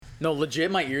No, legit,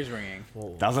 my ears ringing.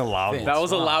 That was a loud one. That was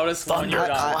the loudest one you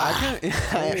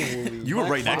You were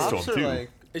right next to him too. Like,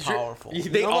 powerful.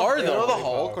 They are You know though. the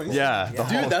Hulk? When he's- Yeah, the Dude,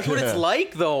 Hulk, that's what it's yeah.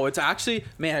 like though. It's actually,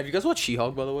 man. Have you guys watched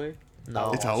She-Hulk by the way?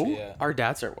 No. It's out? Yeah. Our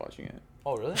dad started watching it.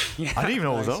 Oh really? I didn't even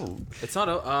know it was out. It's not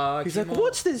a. He's like,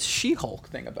 what's this She-Hulk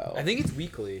thing about? I think it's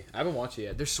weekly. I haven't watched it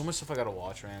yet. There's so much stuff I gotta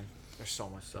watch, man. There's so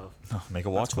much stuff. Make a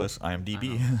watch list.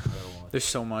 IMDb. I gotta watch. There's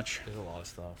so much. There's a lot of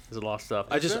stuff. There's a lot of stuff.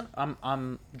 there?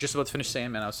 I'm just about to finish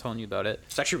Sandman. I was telling you about it.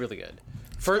 It's actually really good.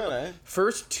 good, eh?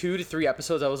 First 2 to 3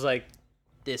 episodes, I was like,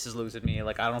 this is losing me.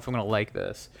 Like, I don't know if I'm gonna like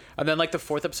this. And then like the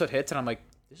 4th episode hits, and I'm like,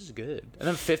 this is good. And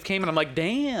then 5th came, and I'm like,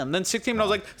 damn. Then 6th came, and I was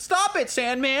like, stop it,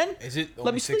 Sandman. Is it Let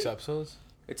only me 6 sleep. episodes?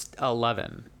 It's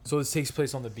 11. So this takes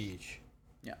place on the beach.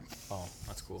 Yeah. Oh,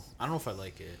 that's cool. I don't know if I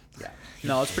like it. Yeah.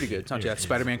 No, it's pretty good. It's not yet.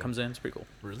 Spider-Man comes in. It's pretty cool.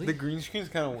 Really? The green screen's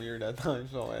kind of weird at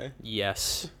times, no way.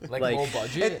 Yes. like low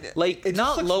budget. Like It just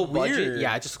not looks low budget. weird.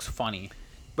 Yeah, it just looks funny.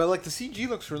 But like the CG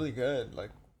looks really good,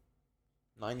 like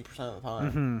 90% of the time.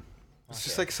 Mm-hmm. It's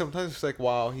just like sometimes it's like,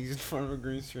 wow, he's in front of a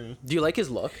green screen. Do you like his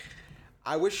look?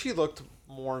 I wish he looked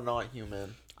more not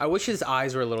human. I wish his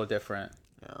eyes were a little different.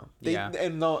 Yeah. Yeah.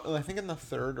 And no, I think in the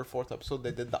 3rd or 4th episode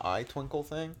they did the eye twinkle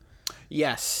thing.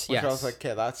 Yes. Which Yes. I was like,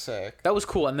 okay, that's sick. that was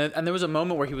cool. And then there was a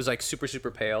moment where he was like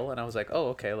super pale, and I was like, oh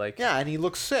okay, like Yeah, and he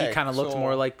looks sick. he kind of looked so-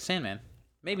 more like Sandman.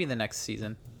 Maybe in the next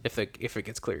season, if it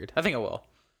gets cleared. I think it will.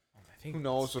 I think Who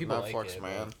knows with people like Netflix, it,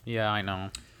 man? Yeah, I know.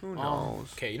 Who but- knows?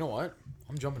 Okay, you know what?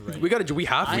 I'm jumping right. We gotta. We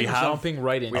have to. I'm have- jumping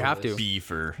right in. we have to.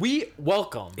 Beefer. We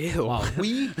welcome. Ew. Wow,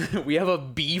 we we have a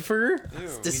beefer.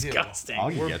 It's do. disgusting.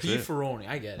 Augie we're gets it. beefaroni.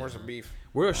 I get it. Where's some beef?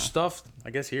 We're a stuffed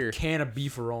I guess here can of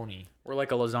beefaroni. we're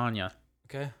like a lasagna.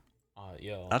 Okay.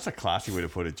 Yo. That's a classy way to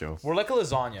put it, Joe. We're like a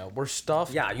lasagna. We're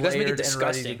stuffed. Yeah, you guys make it layered, and ready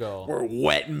disgusting. to go. We're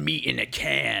wet meat in a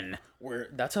can.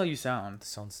 That's how you sound.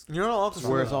 Sounds. You're not allowed to say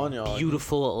lasagna.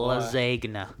 Beautiful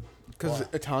lasagna. Because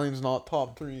Italian's not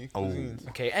top 3 cuisines.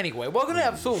 Okay, anyway, welcome to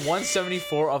episode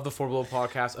 174 of the Four Below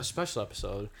Podcast, a special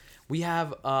episode. We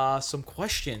have some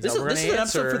questions This that is we're this going is to an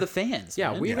episode answer. for the fans.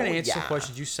 Yeah, man. we're going to answer some yeah.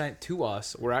 questions you sent to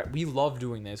us. We love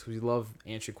doing this. We love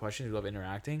answering questions. We love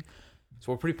interacting.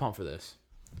 So we're pretty pumped for this.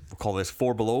 We'll call this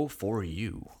 4 Below for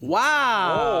you.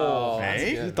 Wow.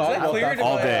 Hey? You Is thought that about cleared that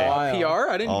all for a day. while. PR?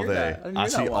 I didn't All hear day. that. I didn't hear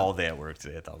Actually, that one. all day at work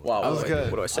today. I thought. Wow. That was what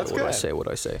good. do I say? That's What do I good. say? What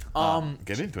do I say?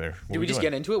 Get into it. Do we just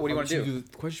get into it? What do you want to do?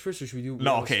 the questions first, or should we do?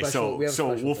 No, okay. So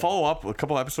we'll follow up. A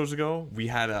couple episodes ago, we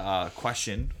had a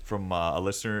question from a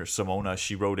listener, Simona.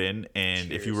 She wrote in,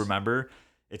 and if you remember,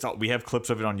 it's all, we have clips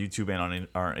of it on YouTube and on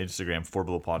our Instagram, 4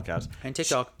 Below Podcast, And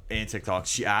TikTok. and TikTok.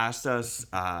 She asked us.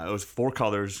 It was 4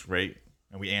 colors, right?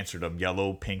 And we answered them: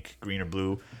 yellow, pink, green, or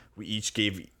blue. We each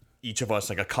gave each of us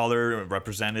like a color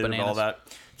representative and all Bananas.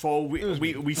 that. So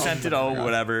we sent it out,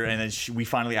 whatever, and then we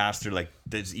finally asked her like,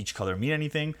 does each color mean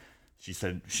anything? She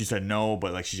said no,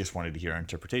 but like she just wanted to hear our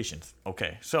interpretations.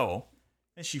 Okay, so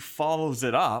and she follows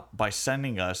it up by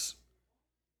sending us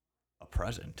a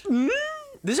present.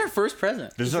 This is our first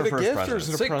present. This is Is our it a first gift present. or is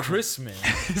it It's a like present?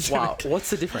 Christmas. Wow. What's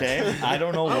the difference? Okay, I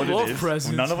don't know what love it is.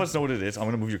 presents. None of us know what it is. I'm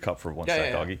gonna move your cup for one sec,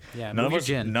 yeah. doggy. Yeah, none move of us.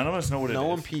 your gin. None of us know what it is. No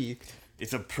one peeked.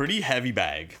 It's a pretty heavy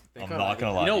bag. I'm God not I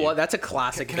gonna lie. You know to what? That's a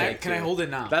classic. Can I bag, can I too. hold it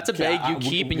now? That's a bag you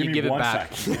keep and you give it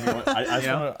back. I just want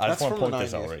to That's from point the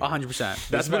this out 90s. right. 100%. This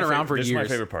That's is been my around for This years. is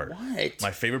my favorite part. What?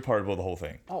 My favorite part about the whole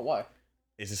thing Oh, why?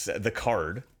 is this, the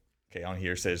card. Okay, on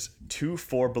here says 2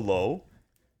 4 Below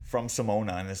from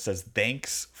Simona, and it says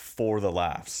thanks for the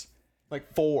laughs.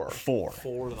 Like 4. 4.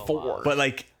 Four. But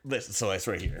like, listen, so that's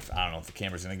right here. I don't know if the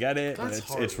camera's gonna get it. That's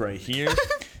hard. It's right here.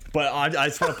 But I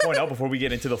just want to point out before we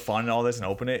get into the fun and all this and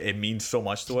open it, it means so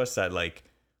much to us that like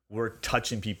we're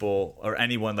touching people or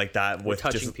anyone like that with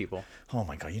Touching just, people. Oh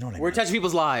my god, you know what I mean? We're touching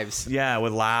people's lives. Yeah,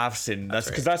 with laughs and that's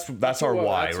because that's our what-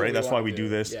 why, that's what right? we That's why wanna we do. do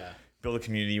this. Yeah. Build a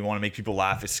community. You want to make people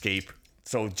laugh, escape.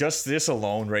 So just this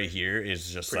alone right here is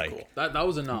just like cool. That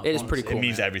was enough. It is pretty honestly. cool. it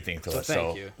means man. everything to us. thank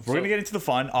So you. we're gonna get into the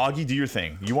fun. Augie, do your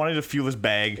thing. You wanted to feel this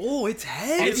bag. Oh, it's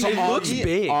heavy. It looks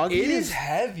big. Augie It is is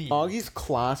heavy. Augie's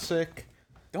classic.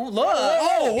 Don't look.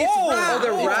 Oh,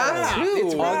 they're wrapped too.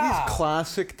 It's wrapped. Augie's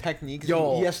classic technique.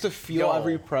 Yo. He has to feel Yo.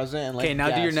 every present and like. Okay, now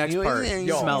do guess. your next part.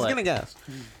 He's Smell it. gonna guess.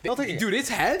 He'll take it. Dude, it's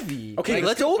heavy. Okay,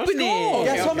 let's open it.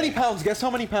 Guess how many pounds? Guess how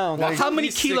many pounds? Well, how many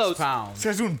 6 kilos? pounds. This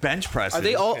guy's doing bench presses. Are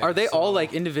they all? Are they so- all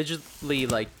like individually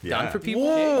like done Yeah. for people?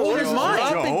 Whoa, What is it's mine?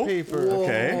 wrapping Joe? paper.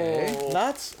 Okay.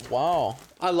 That's wow.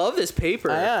 I love this paper.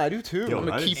 Yeah, I do too. Yo, I'm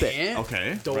gonna that keep is- it. And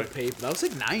Okay. Dope Right. paper. That was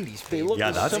like 90s They paper. look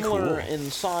Yeah, that's similar cool.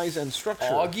 in size and structure.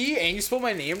 Augie, and you spelled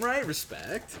my name right.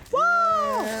 Respect. All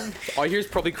I hear is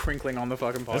probably crinkling on the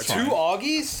fucking That's podcast. fine. Two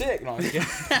Augies, sick. No, I'm kidding.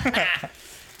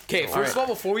 Okay, first of all,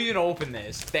 before we even open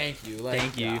this, thank you. Like,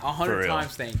 Thank you. yeah, For 100 real.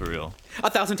 times thank For you. real.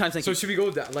 1,000 times thank So you. should we go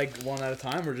like one at a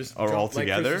time or just Or jump, all like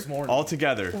together? Christmas morning? All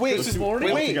together. Wait, Christmas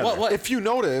morning? wait, together. What? If you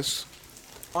notice,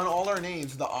 on all our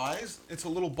names, the eyes, it's a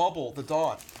little bubble, the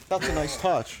dot. That's a nice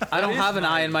touch. I don't is have an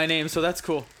I nice. in my name, so that's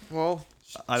cool. Well,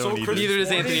 I don't need Neither this.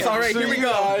 does Anthony. All right, so here we you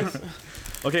go. guys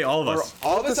Okay, all of are us.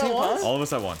 all at the us at same once? time. All of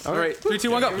us at once. All right, 3,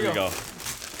 2, 1, go. Here we go.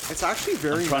 It's actually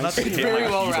very Try not nice. to hit Very my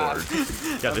well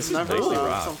keyboard. Yeah, this is Never nicely found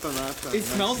wrapped. something that. It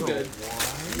smells good.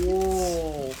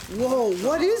 Whoa. Whoa,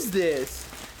 what is this?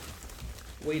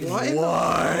 Wait a minute.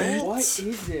 What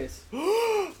is this?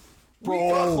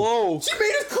 Close. She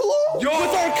made us clothes! Yo,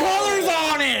 with our colors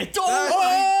on it!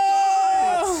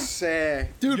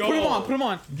 Sick. Dude, Yo. put them on, put them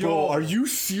on. Yo, are you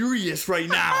serious right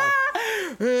now?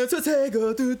 It's a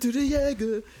Tega to the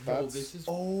Jaeger. This is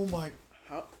Oh my.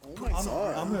 Oh my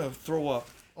god. I'm gonna throw up.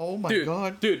 Oh my Dude,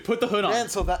 god. dude, put the hood on. Man,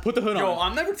 so that Put the hood Yo, on.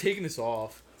 I'm never taking this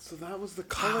off. so that was the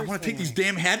color. I want to take thing. these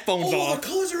damn headphones off.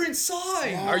 colors are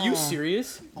inside. Are you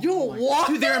serious? Yo, what?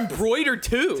 Dude, they're embroidered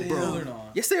too. No, they're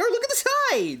not. Yes, they are. Look at the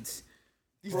sides.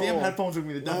 These damn headphones are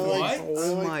gonna be the I death like- of me. Oh I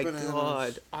like my bananas.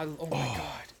 god. Oh my god.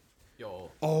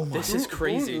 Yo. Oh my. This is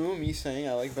crazy. Who knew me saying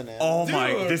I like bananas? Oh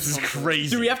my. Dude. This is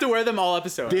crazy. Do we have to wear them all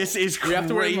episode? This is We crazy. have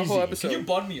to wear them the whole episode. Can you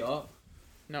bun me up?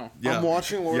 No. Yeah. I'm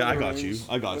watching Lord Yeah, of I the got you. Rings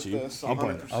I got with you. this, I'll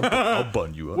bun. 100%. I'll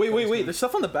bun you up. Wait. There's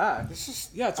stuff on the back. This is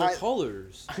Yeah, it's our I-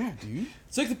 colors. Yeah, dude.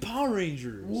 It's like the Power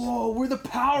Rangers. Whoa, we're the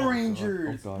Power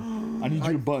Rangers. Oh god. I need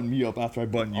you to button me up after I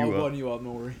button you I'll up. bun you up,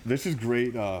 no worry. This is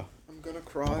great. I'm gonna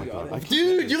cry.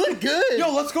 Dude, you look good.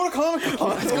 Yo, let's go to Comic Con.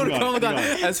 Let's go to Comic Con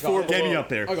as four. Get me up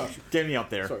there. I got you. Get me up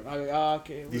there. Sorry.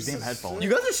 Okay. These damn headphones.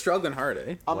 You guys are struggling hard,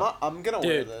 eh? I'm gonna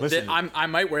wear Dude, this. Listen. I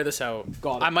might wear this out.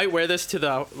 Got it. I might wear this to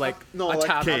the No, a like-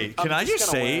 tab. Okay, I'm can I just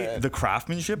just gonna say wear it. the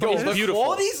craftsmanship Yo, of the this? beautiful.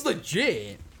 quality's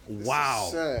legit. Wow.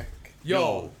 Sick.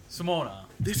 Yo, Simona.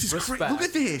 This is Respect. great. Look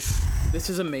at this. This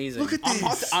is amazing. Look at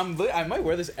this. I might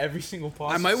wear this every single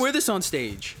podcast. I might wear this on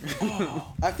stage.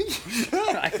 I think you should.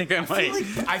 I think I might.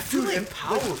 I feel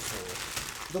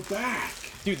powerful. The back.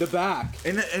 Dude, the back.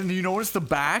 And you notice the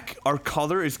back, our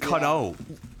color is cut out.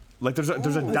 Like there's a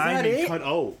diamond it? cut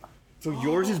out. So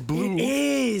yours is blue. It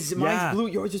is. Mine's Yeah. blue.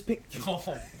 Yours is pink.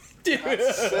 Dude,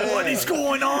 What is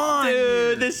going on?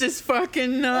 dude, this is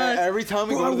fucking nuts. Every time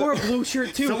we Bro, I go to wore a the, blue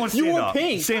shirt too. Someone you stand wore up.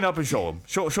 pink. Stand up and show them.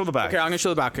 Show the back. Okay, I'm gonna show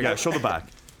the back. Okay. Yeah, show the back.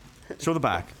 Show the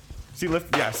back. See,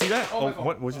 lift. Yeah, see that? Oh,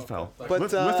 what just fell? But,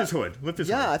 Lift his hood. Lift his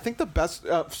yeah, I hood. think the best for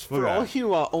at all that.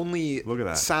 you only Look at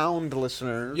that. sound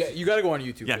listeners. Yeah, you gotta go on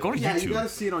YouTube. Yeah, go to Yeah, YouTube. you gotta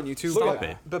see it on YouTube. Stop but,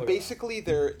 it. But basically,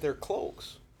 they're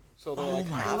cloaks. So they're like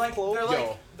half cloaks.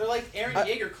 Yo. they're like Aaron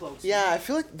Yeager clothes. Yeah, I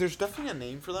feel like there's definitely a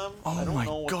name for them. I don't my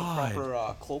know what God. the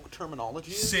proper cloak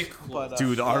terminology is. Sick but,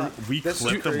 Dude, we This is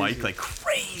clipped the mic crazy. like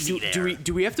crazy there.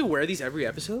 Do we have to wear these every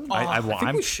episode? I think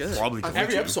I'm we should. probably going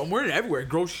Every to. episode, I'm wearing it everywhere.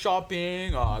 Grocery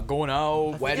shopping, going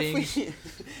out, if weddings.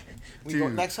 we go,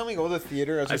 Dude. next time we go to the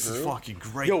theater as This a is group. fucking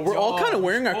great. Yo, we're all kind of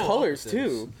wearing our oh, colors this.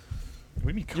 too. What do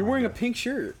you mean You're wearing a kinda? pink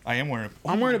shirt. I am wearing.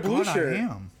 I'm wearing a my blue God, shirt. I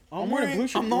am. I'm wearing a blue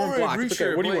shirt. I'm You're not wearing wearing a black. green It's okay.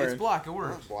 shirt. What are you but wearing? It's black. It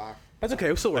works. Black. That's okay.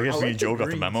 We'll still wear. I guess it. me and Joe got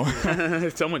the memo.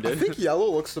 Someone I did. think yellow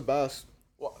looks the best.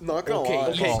 Well, not gonna Okay, lie.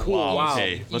 Okay, Oh, cool. Wow.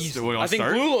 Okay, let's Easy. do. We I want to think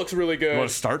start. blue looks really You want good.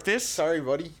 to start this? Sorry,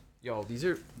 buddy. Yo, these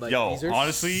are like Yo, these are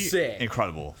honestly, sick.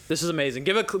 incredible. This is amazing.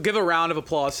 Give a round of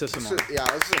applause to Simone. Yeah,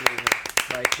 this is amazing.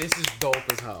 Like this is dope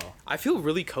as hell. I feel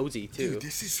really cozy too.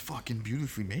 this is fucking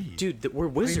beautifully made. Dude, we're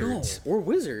wizards. We're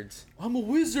wizards. I'm a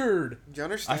wizard. Do you I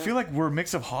understand? feel like we're a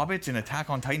mix of hobbits and Attack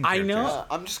on Titan. I know. characters.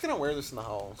 I'm just gonna wear this in the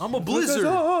house. I'm a blizzard.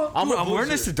 I'm wearing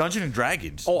this to Dungeons and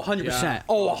Dragons. Oh, 100%. Yeah.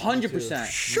 Oh, 100%.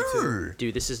 sure.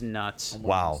 Dude, this is nuts.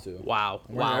 Wow. Wow. Wow.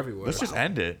 Wow. Everywhere. Let's just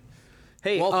end it.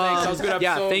 Hey, Well, thanks. That was a good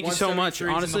Yeah, episode. thank you so much. 173's in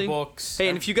the Honestly. books. Hey,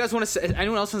 and if you guys want to,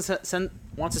 anyone else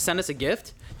wants to send us a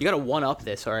gift, you gotta one up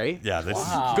this, all right? Yeah, this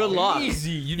Wow. Good luck.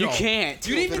 Easy. You know. can't.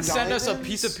 You didn't even send us a diamonds?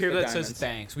 piece of paper The that says diamonds.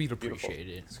 thanks. We'd appreciate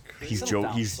it. is. He's Settle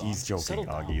down, he's son. joking, Settle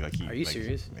down. Augie. Like he. Are you like,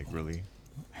 serious? Like really?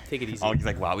 Take it easy. Augie's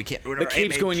like, wow, we can't ruin The our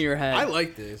cape's image. going to your head. I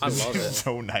like this. I love it.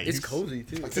 So nice. It's cozy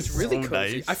too. It's really so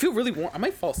cozy. nice. I feel really warm. I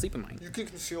might fall asleep in mine. You can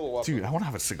conceal a weapon. Dude, I want to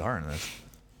have a cigar in this.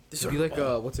 This would be like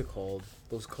what's it called?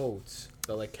 Those coats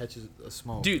that like catches a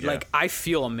smoke. Dude, Yeah. like I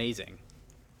feel amazing.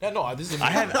 Yeah, no, this is. I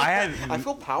had I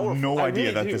feel powerful. no I idea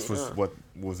really that do, this was yeah. what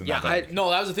was in Yeah, that bag. No,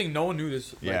 that was the thing. No one knew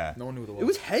this. Like, Yeah. no one knew the. It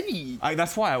was heavy.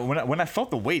 That's why when I felt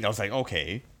the weight, I was like,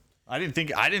 okay. I didn't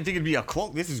think it'd be a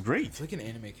cloak. This is great. It's like an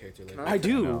anime character. Like I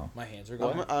do. know. my hands are I'm,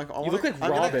 going. I, You look like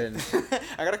Robin.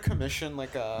 I gotta commission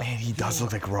like a Man, he does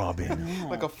look like Robin.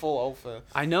 like a full outfit.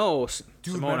 I know.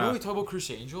 Dude, Simona. remember we talked about Chris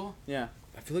Angel? Yeah.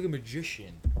 I feel like a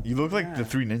magician. You look like the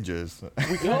Three Ninjas.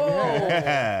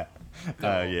 No.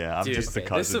 Yeah, I'm Dude, just the okay,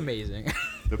 cousin. This is amazing.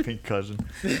 The pink cousin.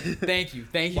 Thank you. Yeah.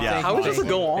 thank How you, does thank it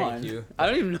go you, on? Thank you. I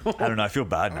don't even know. I don't know. I feel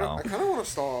bad I now. kind of want to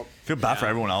stop. I feel bad for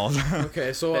everyone else.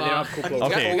 Okay, so They don't have cool clothes.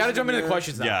 Okay. we gotta jump into the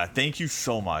questions now. Yeah. Thank you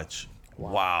so much.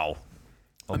 Wow.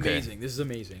 Okay. Amazing. This is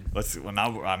amazing. Let's. Well,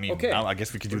 now I mean, Okay. now I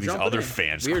guess we could do We're these jumping other in.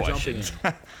 fans We are questions.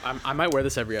 jumping I might wear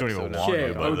this every Don't episode. even now. want Okay, to.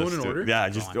 are but we going let's in do- order? Yeah.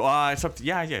 Just. It's up to.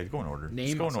 Yeah. Go in order. Name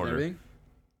Just go us in and order. everything.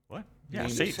 What? Yeah. Name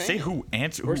Say the say same. who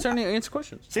answer. We're Who, starting to answer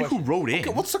questions. say who wrote in. Okay,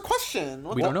 what's the question?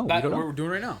 What We the- don't know. That, we don't know. we're doing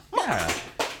right now. Yeah.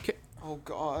 Oh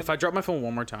God. If I drop my phone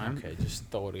one more time, Okay, just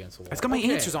throw it against the wall. it's got my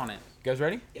Okay. answers on it. You guys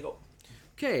ready?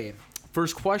 Okay.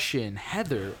 First question.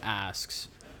 Heather asks,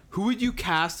 "Who would you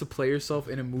cast to play yourself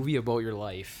in a movie about your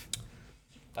life?"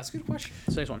 That's a good question.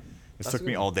 This next one. This That's took a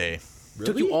me good all day.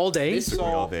 Took you all day. This- Took me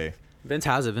all day. Vince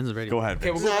has it. Vince is ready. Go ahead.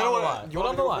 Okay, Vince. we'll go No, I down don't the wanna- line. you Go wanna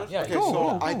down the go line. first? Yeah. Okay, go, so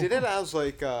go, I go. did it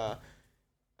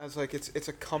as like it's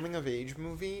a coming of age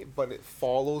movie, but it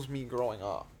follows me growing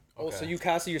up. Oh, Okay. so you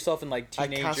casted yourself in like I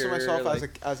teenager. casted myself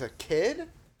like, as a kid,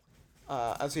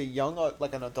 as a young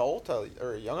like an adult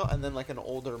or a young, and then like an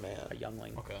older man. a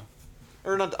youngling. Okay.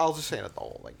 Or not, I'll just say an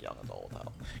adult, like young adult.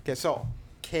 Okay, so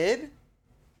kid,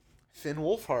 Finn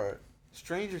Wolfhard,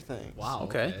 Stranger Things. Wow.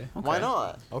 Okay. Why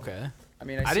not? Okay. I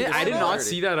mean, I see did. this I did not already.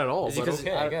 see that at all. Is it But 'cause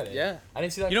okay, I get it. yeah. I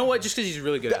didn't see that. You know what? Just because he's a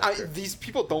really good actor. These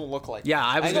people don't look like. Yeah,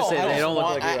 I was I gonna know, say I they just don't look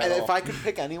want- like you And at if all. I could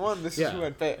pick anyone, this Yeah. is who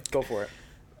I'd pick. Go for it.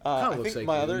 Kinda I looks think like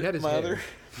my you. other He had his my hair. other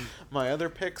my other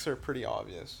picks are pretty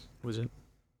obvious. Was it?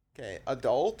 Okay,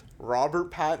 adult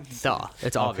Robert Pattinson, Duh.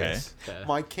 It's obvious. Okay.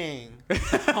 my king,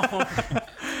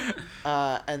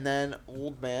 and then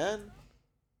old man,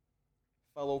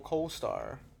 fellow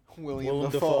co-star William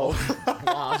Dafoe.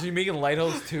 Wow. So you making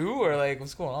Lighthouse 2 or like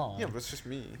what's going on? Yeah, but it's just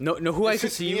me. No, who I It's could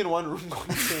just see me you. in one room going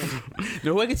insane.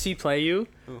 Know who I could see play you?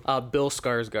 Bill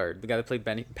Skarsgård, the guy that played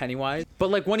Pennywise. But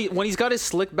like when he's got his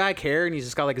slick back hair and he's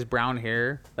just got like his brown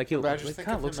hair, like he But I like, just think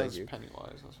kind of of looks him like as you.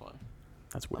 Pennywise. That's why.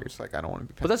 That's I'm weird. just like I don't want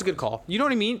to be. But that's a good call. You know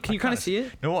what I mean? Can you kind of see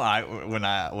it? No, when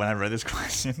I read this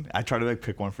question, I tried to like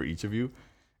pick one for each of you,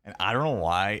 and I don't know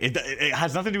why. It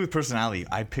has nothing to do with personality.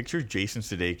 I pictured Jason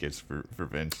Sudeikis for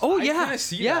Vince. Oh I yeah, kinda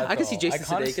see yeah. that, I can see though. Jason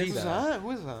I kinda Sudeikis. see He's Who's that. that?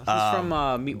 Who is that?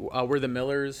 from We're the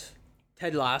Millers.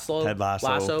 Ted Lasso. Ted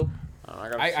Lasso.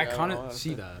 I kind of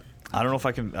see that. I don't know if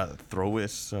I can throw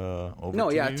this over. No,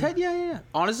 to yeah, you. Ted. Yeah.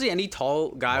 Honestly, any tall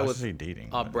guy I was with say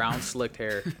dating. brown slicked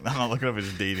hair. I'm not looking up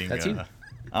his dating. That's you.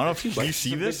 I don't know if you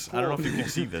see this. I don't know if you can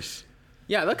see this.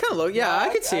 Yeah, that kind of look. Yeah, I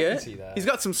could see I it. can see that. He's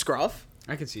got some scruff.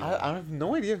 I can see that. I have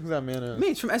no idea who that man is. Man,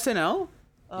 he's from SNL.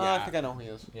 I think I know who he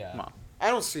is. Yeah. Come on. I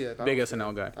don't see it. I Big don't see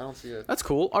SNL it. guy. I don't see it. That's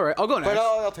cool. All right, I'll go next. But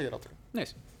I'll take it. I'll take it.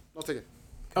 Nice. I'll take it.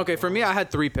 Okay, for me, I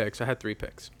had three picks.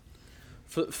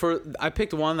 For I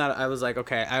picked one that I was like,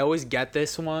 okay, I always get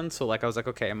this one, so like I was like,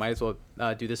 okay, I might as well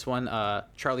do this one.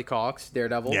 Charlie Cox,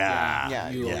 Daredevil. Yeah. Yeah,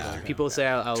 You yeah. look like him. People say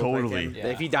I look Totally. like him. Yeah.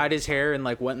 If he dyed his hair and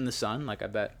like went in the sun, like I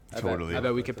bet Totally.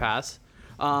 we could pass.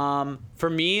 For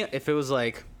me, if it was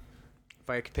like, if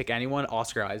I could pick anyone,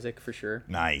 Oscar Isaac for sure.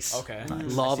 Nice. Okay.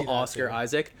 Love I see that Oscar too.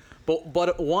 Isaac,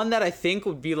 but one that I think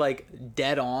would be like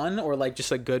dead on or like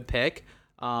just a good pick,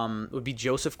 would be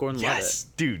Joseph Gordon-Levitt. Yes,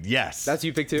 dude. Yes. That's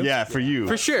you pick too? Yeah, for you.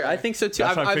 For sure, I think so too.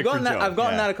 That's what I I've picked for gotten that. Joe, I've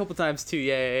gotten yeah. that a couple times too.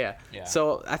 Yeah. Yeah.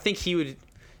 So I think he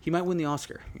might win the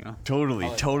Oscar. You know,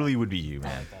 Totally would be you,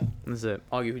 man. that's it.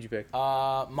 Augie, who'd you pick?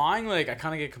 Mine, like, I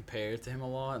kind of get compared to him a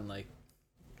lot, and like,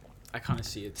 I kind of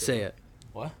see it. Too. Say it.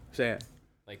 What? Say it.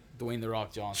 Like Dwayne the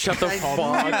Rock Johnson. Shut the fuck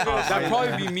up. That'd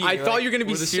probably be me. I thought you were gonna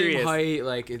be we're the serious. Same height,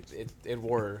 like it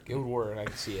work. It would work. I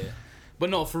can see it.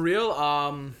 But no, for real.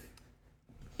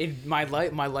 My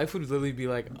life would literally be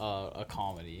like a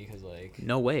comedy because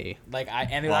No way. it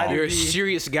Wow. either You're a be,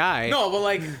 serious guy. no, but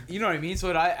like you know what I mean.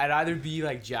 So I'd either be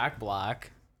like Jack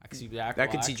Black. I could see Jack. I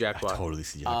Black. could see Jack Black. Totally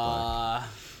see Jack Black.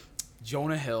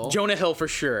 Jonah Hill. Jonah Hill for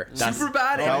sure. Super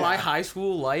bad in that- my high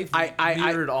school life. I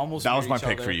mirrored almost. That was my mirrored each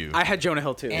pick other. for you. I had Jonah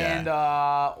Hill too. And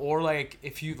or like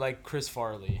if you like Chris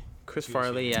Farley. Chris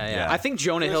Farley. Yeah. Yeah. I think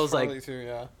Jonah Chris Hill's Farley like too,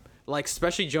 yeah.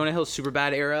 especially Jonah Hill's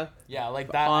Superbad era. Yeah,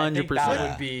 like that. I think 100%. that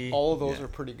would be. All of those are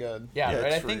pretty good. Yeah, right.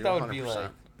 I it's think for that you, would be 100%. like.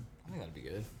 I think that'd be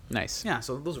good. Nice. Yeah.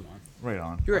 So those are mine. Right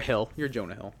on. You're a Hill. You're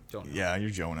Jonah Hill. Jonah. Yeah,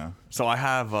 you're Jonah. So I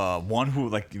have one who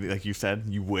like you said,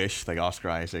 you wish like Oscar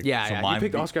Isaac. Yeah, so yeah. You mine would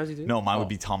picked be- Oscar Isaac too? No, mine Oh. would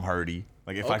be Tom Hardy.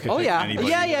 Like if I could Oh pick yeah. anybody,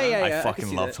 Yeah. I I fucking could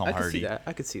see love that. Tom I could Hardy. see that.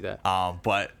 I could see that.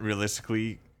 But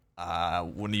realistically,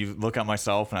 when you look at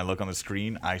myself and I look on the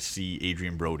screen, I see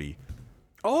Adrian Brody.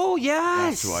 Oh yes.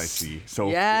 That's who I see.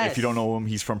 So Yes. if you don't know him,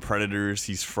 he's from Predators.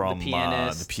 He's from The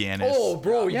Pianist. The Pianist. Oh,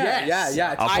 bro, Yeah, yes.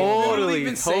 yeah. I've literally Totally,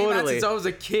 been saying that totally. since I was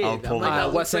a kid. I'll I'm pull like, it that up.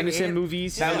 looks Wes like Anderson Ant.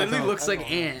 movies. That Yeah, literally no, looks I like know.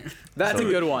 Ant. That's a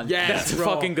good one. Yes, That's a bro.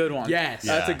 fucking good one. Yes.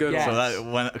 That's a good Yes. So one.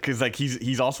 that when because like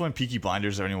he's also in Peaky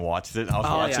Blinders. If anyone watches it, I was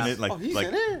Oh, watching yeah. it like Oh, he's like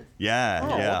in it? yeah Oh,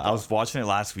 yeah. what I was watching it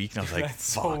last week and I was like, That's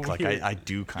so fuck, like weird. I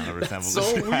do kind of resemble So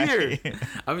this guy. weird.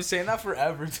 I've been saying that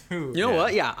forever too. You know Yeah.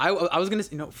 what? Yeah, I was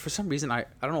gonna, for some reason I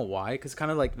don't know why, because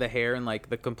kind of like the hair and like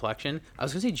the complexion. I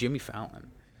was gonna say Jimmy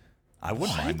Fallon. I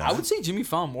wouldn't mind that. I would say Jimmy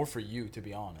Fallon more for you, to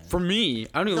be honest. For me,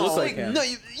 I don't even look like him. No,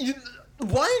 you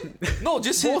what? No,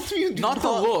 just Both his, of you do not the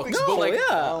not looks, think but so. like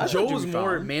Yeah, I Joe know was Jimmy more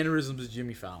Fallon. mannerisms as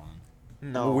Jimmy Fallon.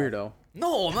 No. I'm a weirdo.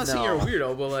 No, I'm not saying you're a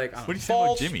weirdo, but like, What do you say about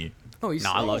False. Jimmy? no, he's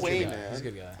No, I he's love a good Jimmy. guy. Man. He's a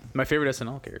good guy. My favorite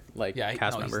SNL character, like Yeah,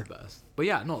 cast no, member. he's the best. But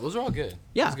yeah, no, those are all good.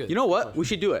 Yeah, That's good. you know what? We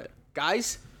should do it,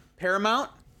 guys. Paramount,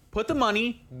 put the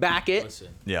money, back it. Listen,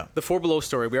 Yeah. The Four Below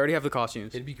story. We already have the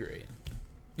costumes. it'd be great.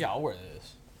 Yeah, I'll wear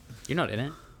this. You're not in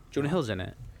it. Jonah Hill's in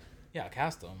it. Yeah,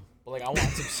 cast him. But like, I want him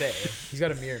to say it. He's got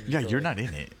to mirror me. Yeah, so, you're like- not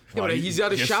in it. Yeah, but he's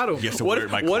got a shadow. What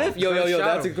if? What if? Yo, Shadow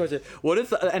that's a me. good question. What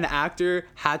if an actor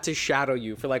had to shadow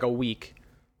you for like a week?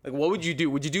 Like, what would you do?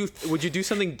 Would you do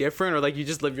something different, or like you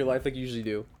just live your life like you usually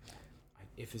do?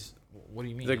 If it's, what do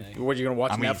you mean? Like, Like, what, you gonna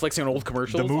watch I mean, Netflix and old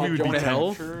commercials? the movie on would be Jonah 10,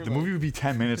 Hill? the movie would be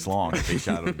 10 minutes long if they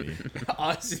shadowed me.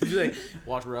 honestly, be like,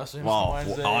 watch wrestling Well, on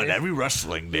Wednesday. on every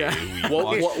wrestling day, we What,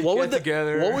 watch- what would Get the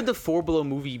together. what would the Four Below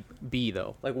movie be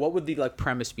though? Like, what would the like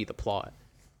premise be? The plot?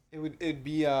 It'd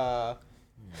be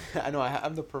I know I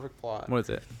have the perfect plot. What is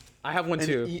it? I have one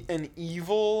too. An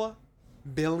evil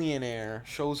billionaire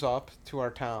shows up to our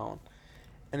town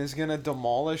and is gonna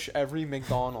demolish every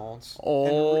McDonald's and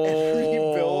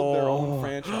rebuild their own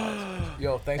franchise.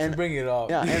 Yo, thanks And- for bringing it up.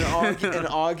 Yeah, and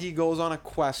Augie goes on a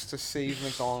quest to save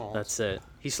McDonald's. That's it.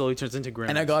 He slowly turns into Grim.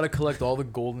 And I gotta collect all the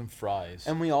golden fries.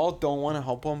 And we all don't want to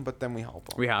help him, but then we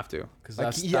help him. we have to. Because Like,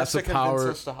 that's he that's has a to convince power.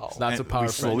 us to help. That's a and power. we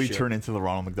slowly friendship. turn into the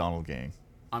Ronald McDonald gang.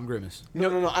 I'm Grimace.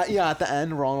 No. Yeah, at the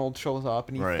end, Ronald shows up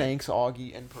and he Right. thanks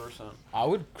Augie in person. I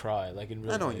would cry like in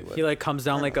real I know life. you would. He like comes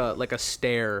down like a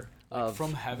stair of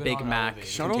from heaven Big on Mac. elevator.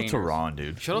 Shout out to containers. Ron,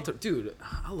 dude. Shout out to dude.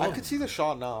 I love I could see the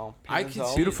shot now. I Pans could out,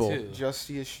 see Beautiful. it too. Just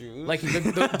see his shoes. Like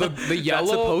the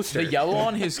yellow, poster. the yellow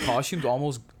on his costume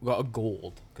almost got a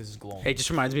gold because it's glowing. It just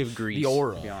reminds me of Grease. The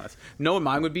aura. To be honest. No, what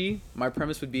mine would be. My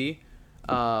premise would be,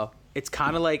 it's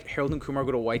kind of like Harold and Kumar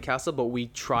go to White Castle, but we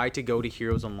try to go to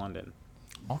Heroes in London.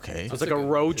 Okay. So it's like a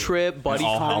road trip, buddy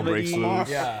all hell breaks comedy. loose.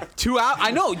 Yeah. 2 hours.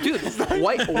 I know, dude.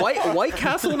 White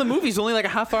Castle in the movie is only like a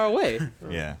half hour away,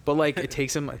 Yeah. but like it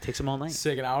takes him all night.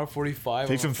 Sick, an hour 45.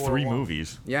 Takes on him 3 401.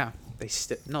 movies. Yeah, they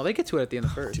get to it at the end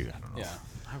of first. Dude, I don't know. Yeah.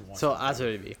 I want So that's what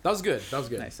it'd be. that was good. That was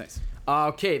good. Nice.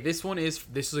 Okay, this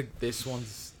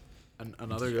one's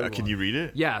another good one. Can you read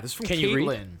it? Yeah, this is from Can you read?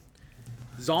 Caitlin.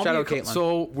 Zombie. Shout out Caitlin.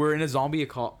 So we're in a zombie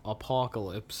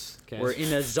apocalypse. Okay. We're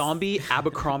in a zombie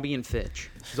Abercrombie and Fitch.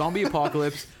 Zombie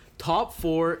apocalypse. Top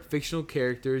 4 fictional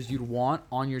characters you'd want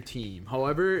on your team.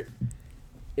 However,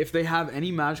 if they have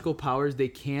any magical powers, they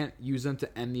can't use them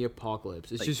to end the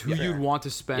apocalypse. It's just who yeah. you'd want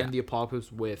to spend Yeah. the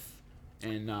apocalypse with,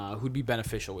 and who'd be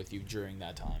beneficial with you during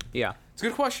that time. Yeah, It's a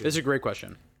good question. this is a great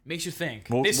question. Makes you think.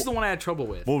 Well, this is the one I had trouble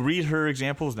with. We'll read her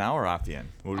examples now or at the end.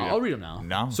 I'll read them now.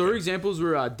 No? So her Okay. examples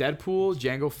were Deadpool,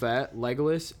 Jango Fett,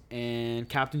 Legolas, and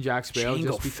Captain Jack Sparrow. Jango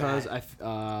just because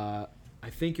Fett. I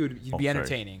think he'd be sorry.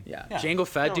 entertaining. Yeah, Django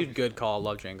Fett, No. dude, good call.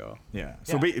 Love Django. Yeah.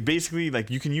 So Yeah. basically,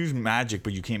 like, you can use magic,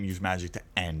 but you can't use magic to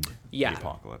end Yeah. the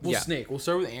apocalypse. Well, Yeah. Snake. We'll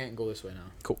start with Ant and go this way now.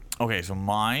 Cool. Okay, so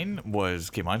mine's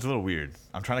a little weird.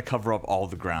 I'm trying to cover up all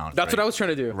the ground. That's right? what I was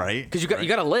trying to do. Right? Because you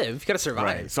gotta live. You gotta survive.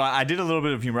 Right. So I did a little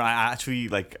bit of humor. I actually,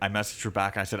 I messaged her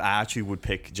back. I said I actually would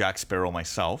pick Jack Sparrow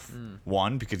myself.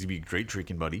 One, because he'd be a great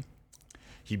drinking buddy.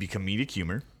 He'd be comedic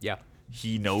humor. Yeah.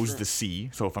 He knows the sea.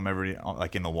 So if I'm ever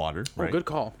like in the water, Oh, right? good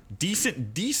call.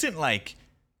 Decent like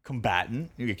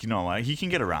combatant. You know, he can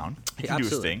get around. He can do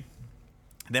his absolutely. thing.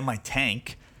 Then my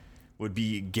tank would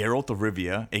be Geralt of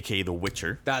Rivia, aka the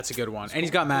Witcher. That's a good one. And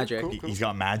he's got magic. cool. He's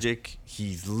got magic.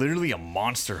 He's literally a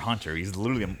monster hunter. He's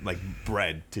literally like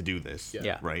bred to do this.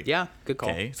 Yeah. Right. Yeah. Good call.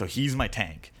 Okay. So he's my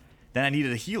tank. Then I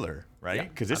needed a healer, right? Yeah,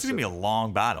 Because this is gonna be a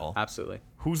long battle. Absolutely.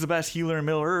 Who's the best healer in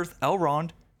Middle Earth?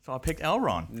 Elrond. So I picked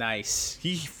Elrond. Nice.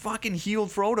 He fucking healed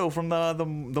Frodo from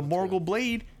the Morgul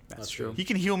blade. That's true. He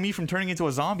can heal me from turning into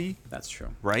a zombie, That's true.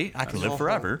 right? I can We live all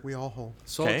forever. hope. We all hope.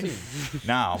 Solid Okay. team.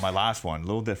 Now my last one, a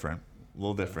little different.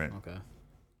 Okay.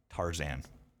 Tarzan.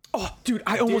 Oh, dude,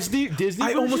 I almost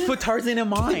put Tarzan in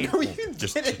mine. No, you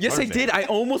Just didn't. Yes, I Tarzan. did. I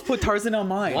almost put Tarzan on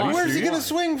mine. Why? Where's he Why? gonna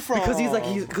swing from? Because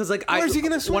Where's he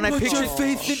gonna swing when I from? picture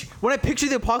Put your when I picture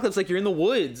the apocalypse, like you're in the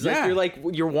woods, Yeah. like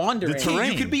you're wandering. The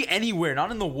terrain. You could be anywhere, not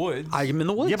in the woods. I am in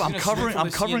the woods. Yeah, but I'm gonna swing covering. from I'm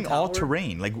a covering CN all tower?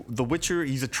 terrain. Like the Witcher,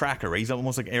 he's a tracker, right? He's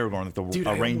almost like Aragorn, like the Dude,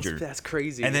 a I almost- ranger. that's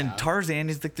crazy. And then Yeah. Tarzan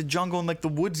is like the jungle and like the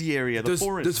woodsy area, the does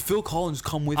forest. Phil Collins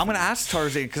come with? I'm gonna you? ask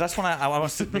Tarzan because that's when I want to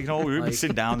sit. You know, we're gonna be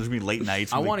sitting down. There's gonna be late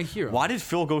nights. I and, like, wanna hear him. Why did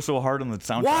Phil go so hard on the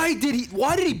soundtrack?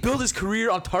 Why did he build his career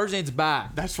on Tarzan's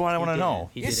back? That's what I want to know.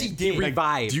 Yes, he didn't. did. He Like,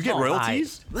 revived. Do you get No,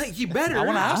 royalties? Like he better. I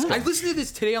wanna ask him. I listened to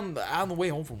this today on the way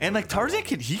home from work. And like Tarzan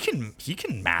he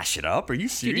can mash it up. Are you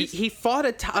Dude, serious? he fought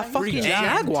a fucking And-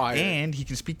 jaguar. And he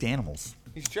can speak to animals.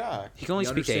 He's Jack. He can only He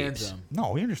speak to understands apes. them.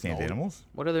 No, he understands animals.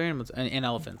 What other animals? And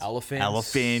elephants. Elephants.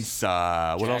 Elephants.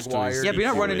 What else? Do Jaguars. we Yeah, but you're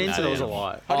not speak running with? into those a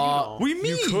lot. How do you know? What do you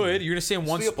mean? You could. You're gonna stay in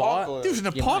one It's the spot. apocalypse. Dude, it's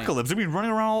an You might. apocalypse. They'll be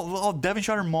running around all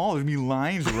Devonshire Mall. There'll be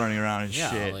lions running around and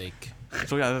Yeah, shit. like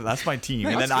So yeah, that's my team.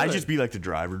 And That's then I good. just be like the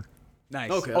driver.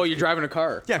 Nice. Okay, Oh, that's you're driving a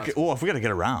car. Yeah. Oh, if we gotta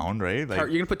get around, right? Like, You're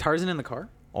gonna put Tarzan in the car?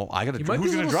 oh, I gotta. He might Who's be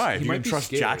a gonna little- drive? he You might gonna be trust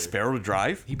scared. Jack Sparrow to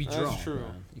drive? he'd be That's drunk. true.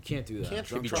 Man. You can't do that. Can't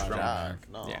Drunk trust driving,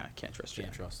 Jack. man. No. Yeah, can't trust Can't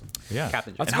Jack. trust him. Yeah.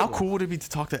 Captain And Jack. how That's a good cool would it be to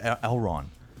talk to Elrond?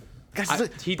 Guys,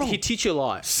 He'd teach you a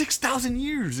lot. 6,000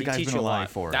 years the He'd guy's teach been you a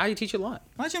alive lot. for. He'd teach you a lot.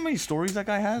 Imagine how many stories that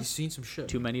guy He's has. seen some shit.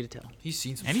 Too many to tell. He's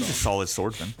seen some And he's a stuff. solid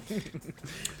swordsman.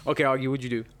 Okay, Augie, what'd you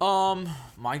do?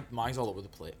 Mine's all over the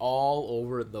place. All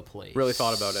over the place. Really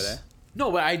thought about it, eh?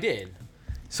 No, but I did.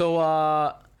 So,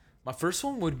 my first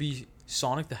one would be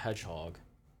Sonic the Hedgehog.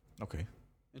 Okay.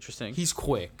 Interesting. He's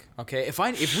quick. Okay, if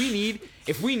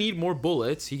we need more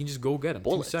bullets, he can just go get them.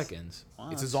 Bullets? 2 seconds. Wow,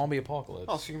 It's a that's- zombie apocalypse.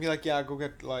 Oh, so you can be like, yeah, go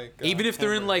get like. Even if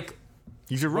they're in hammer. like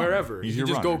He's your runner. wherever, He's you your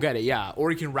can just go runner. get it. Yeah,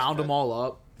 or you can round them all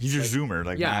up. He's your zoomer,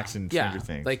 like Yeah, Max and yeah. Stranger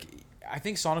Things. Like I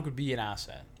think Sonic would be an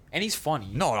asset, and he's funny.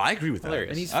 no, I agree with that. Hilarious.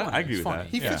 And he's I funny. agree He's with funny. that.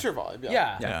 he yeah. fits your vibe. Yeah.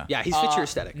 Yeah, Yeah. Yeah, he fits your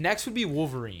aesthetic. Next would be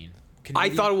Wolverine. I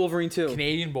thought of Wolverine too.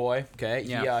 Canadian boy. Okay,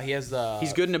 Yeah. he has the.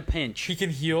 He's good in a pinch. He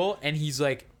can heal, and he's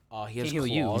like, he has Can heal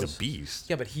you. claws. He's a beast.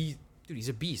 Yeah, but he's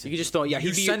a beast. You could just throw. Yeah, you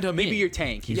he'd be send him he'd in. be your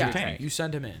tank. He's yeah, your tank. you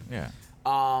send him in. Yeah.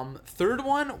 Third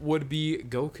one would be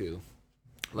Goku.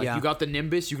 Like Yeah. you got the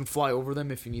Nimbus, you can fly over them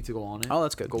if you need to go on it. Oh,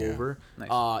 that's good. Go Yeah. over.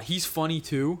 Nice. He's funny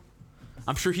too.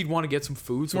 I'm sure he'd want to get some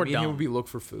food, so More me and him dumb. would be look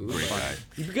for food. Great guy.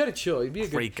 You gotta chill. You'd be a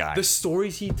Great good guy. The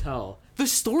stories he'd tell. The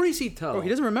stories he'd tell. Bro, he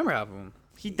doesn't remember half of them.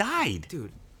 He died.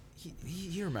 Dude,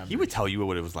 he remembers. He would tell you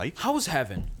what it was like. How was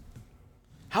heaven?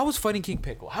 How was fighting King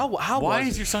Pickle? How Why was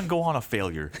does it? your son go on a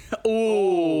failure?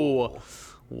 Oh,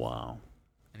 wow.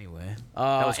 Anyway,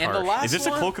 was and the harsh. last Is this a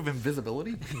one, cloak of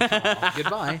invisibility?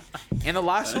 Goodbye. And the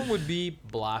last one would be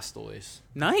Blastoise.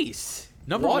 Nice.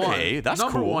 Number Water. one. Okay, that's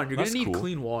number cool. one. You're That's gonna need cool.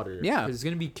 clean water. Yeah. because it's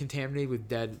gonna be contaminated with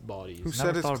dead bodies. Who Never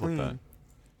said it's thought about clean? that.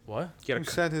 What? You Who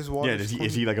gotta, said his water? Yeah,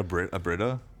 is he like a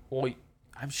Brita? Well,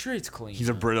 I'm sure it's clean. He's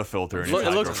a Brita filter. and look,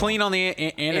 he's it looks hydro. clean on the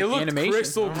It looked animation.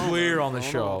 crystal clear on the I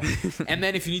show. don't And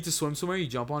then if you need to swim somewhere, you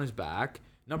jump on his back.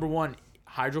 Number one,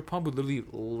 hydro pump would literally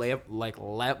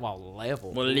level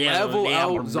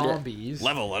out zombies.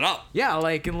 Level it up. Yeah,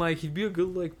 and he'd be a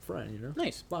good friend, you know.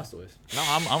 Nice. Blastoise. No,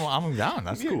 I'm down.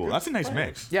 That's Be a cool. good That's a nice friend.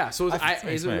 mix. Yeah, so it's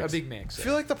nice a mix. big mix. I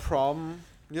feel like you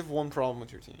have one problem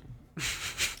with your team.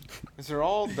 Is they're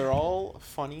all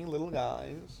funny little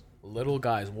guys little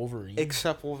guys, Wolverine.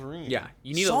 except Wolverine. Yeah,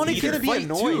 you need Sonic's a leader. gonna be Fight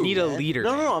annoyed. too. You need a man. leader.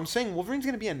 No. I'm saying Wolverine's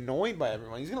gonna be annoyed by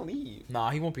everyone. He's gonna leave.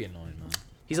 Nah, he won't be annoying, man.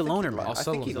 He's a loner, he man. might. I'll I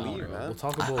settle think him he'd down. leave, bro. man. We'll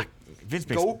talk about Vince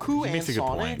makes, Goku he makes and a good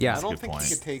Sonic. point. Yeah. I That's a don't good think point.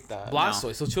 he could take that.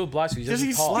 Blastoise. He'll chill with Blastoise. He Does doesn't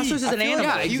he talk. sleep? Blastoise is I an feel animal.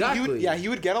 like Yeah, he exactly. would, he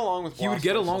would get along with. He would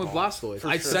get Blastoise along a with lot. Blastoise. For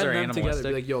I'd sure. send They're them together. Be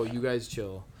animalistic. like, yo, you guys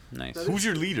chill. Nice. Who's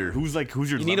your leader? Who's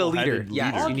your You need a leader. level-headed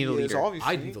Yeah, you need a Augie is, leader.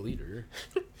 obviously. I'd be the leader.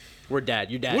 We're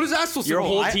dead. You're dead. What is that supposed to Your mean?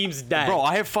 whole I- team's dead. Bro,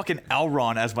 I have fucking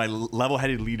Elrond as my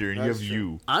level-headed leader, and you That's have true.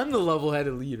 you. I'm the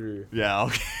level-headed leader. Yeah.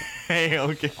 Okay.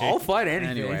 Okay. I'll fight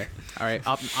anything. Anyway, all right.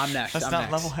 I'm next. That's I'm not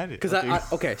next. level-headed.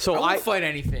 Because okay, so I I won't fight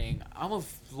anything. I'm a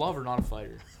lover, not a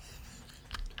fighter.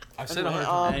 I've said Anyway, 100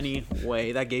 times.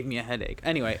 anyway, that gave me a headache.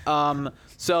 Anyway,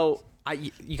 so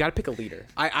you got to pick a leader.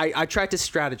 I tried to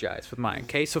strategize with mine.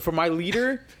 Okay, so for my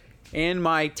leader and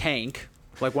my tank,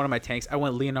 like one of my tanks, I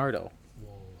went Leonardo,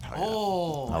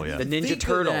 Oh yeah. the Ninja Think of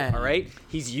Turtle. that. All right,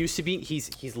 he's used to be.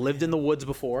 He's lived in the woods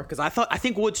before. Because I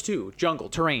think woods too, jungle,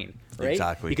 terrain. Right?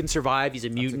 Exactly. He can survive. He's a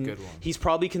mutant. good one. He's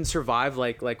probably can survive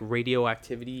like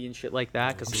radioactivity and shit like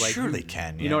that. Because I'm like sure they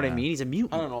can. You know what I yeah. mean? He's a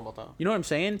mutant. I don't know about that. You know what I'm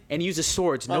saying? And he uses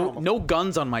swords. don't know. No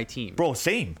guns on my team. Bro,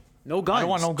 same. No guns. I don't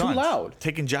want no guns. Too loud.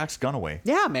 Taking Jack's gun away.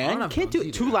 Yeah, I man. don't You have can't do guns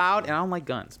it. Too either. loud, and I don't like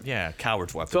guns. Yeah,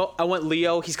 coward's weapon. So I went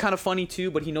Leo. He's kind of funny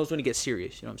too, but he knows when to get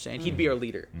serious. You know what I'm saying? He'd be our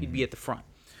leader. He'd be at the front.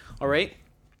 All right.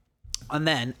 And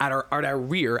then at our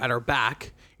rear, at our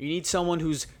back, you need someone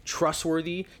who's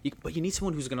trustworthy. But you need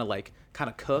someone who's gonna like kind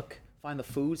of cook, find the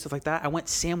food, stuff like that. I went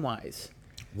Samwise.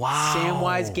 Wow.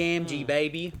 Samwise Gamgee,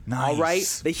 baby. Nice. All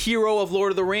right. The hero of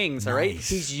Lord of the Rings. All right. Nice.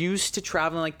 He's used to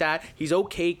traveling like that. He's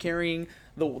okay carrying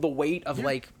the weight of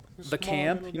like the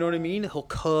camp. You know what I mean? He'll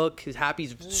cook. He's happy.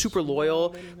 He's super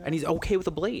loyal, and he's okay with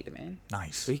a blade, man.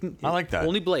 Nice. So he can. I like that.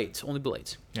 Only blades. Only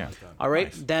blades. Yeah. All right.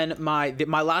 Nice. Then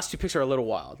my last two picks are a little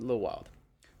wild.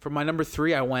 For my number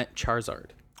 3, I went Charizard.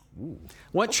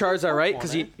 Went Charizard, right?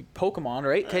 Because Pokemon,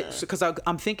 right? Because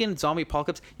I'm thinking zombie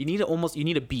apocalypse. You need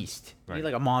a beast. You need Right.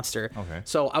 like a monster. Okay.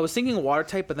 So I was thinking water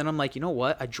type, but then I'm like, you know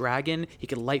what? A dragon. He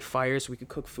can light fires, so we could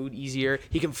cook food easier.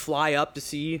 He can fly up to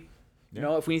see. You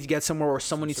know, if we need to get somewhere or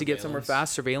someone needs to get somewhere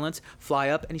fast, surveillance, fly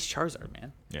up, and he's Charizard,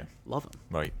 man. Yeah. Love him.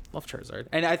 Right. Love Charizard,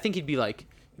 and I think he'd be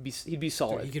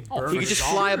solid. he could burn He could just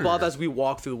fly above as we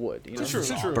walk through the wood. You know?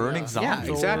 True. Burning Yeah. zombies.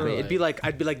 Yeah, exactly. Totally.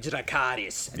 I'd be like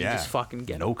Dracarius, and Yeah. you just fucking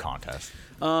get No him. contest.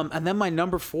 And then my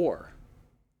number 4.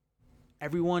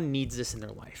 Everyone needs this in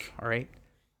their life. All right,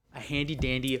 a handy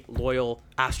dandy, loyal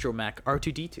astromech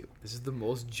R2D2. This is the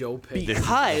most Joe pick.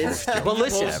 Because, but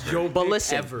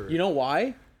listen, ever. you know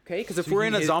why? Okay, because if So we're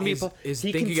in a his- zombie, his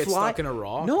he thing can could get fly. stuck in a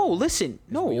rock? No, listen,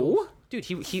 no, wheels? dude,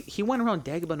 he went around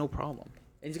Dagobah no problem,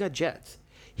 and he's got jets.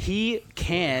 He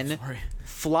can Sorry.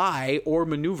 fly or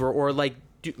maneuver or like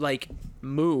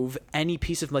move any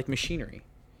piece of like machinery.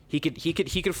 He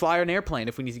could fly an airplane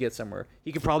if we need to get somewhere.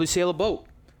 He could probably sail a boat.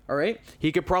 All right,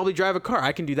 he could probably drive a car.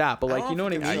 I can do that, but like you know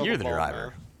what I mean. You're the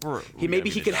driver.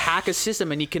 He could hack a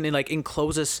system and he can like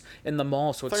enclose us in the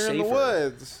mall so it's They're in safer. the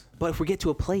woods. But if we get to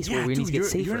a place where we need to get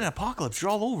safer, You're in an apocalypse. You're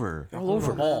all over. all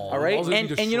over. mall. All right, Malls would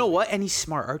be and you know what? And he's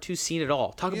smart. R2's seen it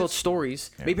all. Talk about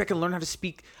stories. Maybe I can learn how to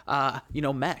speak,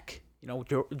 mech.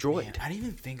 Droid. Man, I didn't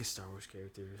even think of Star Wars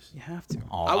characters. You have to.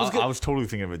 Oh, I was totally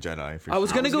thinking of a Jedi. I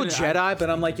was gonna go gonna- Jedi, but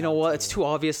I'm like, you know what? It's too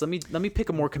obvious. Let me pick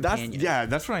a more companion.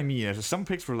 That's what I mean. Some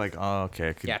picks were like, oh, okay.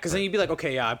 I could, Yeah, because then you'd be like,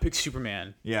 okay, yeah, I picked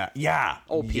Superman. yeah.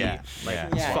 OP. Yeah. Like, yeah.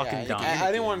 it's fucking dumb.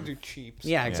 I didn't want to do cheap.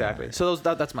 Yeah, exactly. So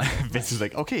that's my. Vince is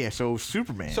like, okay, so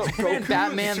Superman. So Superman, Goku,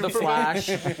 Batman, the Superman.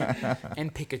 Flash,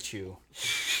 and Pikachu.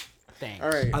 Thanks. All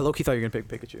right, I low-key thought you were gonna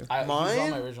pick Pikachu. He was on Mine?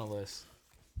 my original list.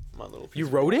 my little. Piece You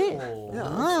of- wrote it? Oh,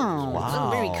 wow.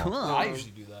 Very cool. I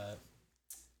usually do that.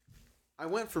 I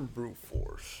went for brute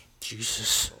force,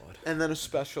 Jesus. and then a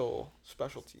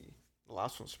specialty. The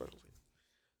last one's specialty.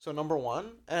 So number 1,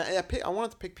 and I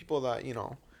wanted to pick people that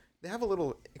they have a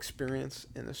little experience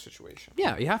in this situation.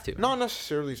 Yeah, you have to. Not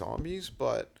necessarily zombies,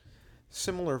 but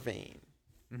similar vein.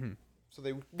 So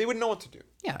they would know what to do.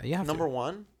 Yeah, you have Number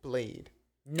 1, Blade.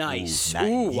 Nice. Ooh, nice.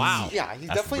 Ooh, wow. Yeah, he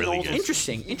That's definitely really knows. good.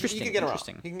 Interesting, He interesting, can get around.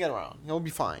 interesting. He can get around. He'll be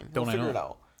fine. Don't I He'll figure know? it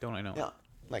out. Don't I know? Yeah,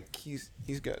 like he's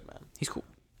good, man. He's cool.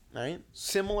 Right?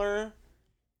 Similar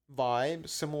vibe,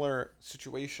 similar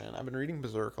situation. I've been reading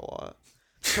Berserk a lot,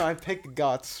 so I picked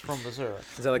Guts from Berserk.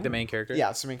 Is that like the main character?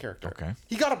 Yeah, it's the main character. Okay.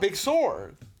 He got a big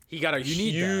sword, He got a need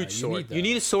huge that. You sword. need that. You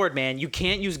need a sword, man. You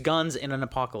can't use guns in an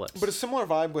apocalypse. but a similar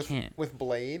vibe Can't. with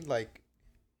Blade. Like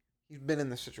he's been in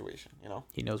this situation,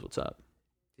 He knows what's up.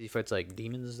 He fights like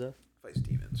demons and stuff. fights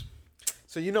demons.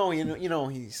 So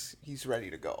he's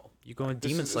ready to go. You go in This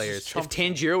Demon is Slayers. If chump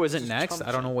Tanjiro isn't is next, chump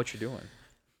I don't know change. what you're doing.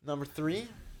 Number 3,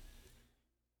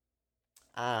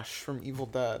 Ash from Evil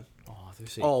Dead. Oh, they're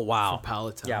saying Oh wow. from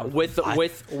Palatine. Yeah, with the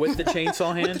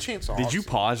chainsaw hand. With the chainsaw. Did you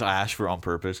pause Ash for on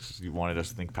purpose because you wanted us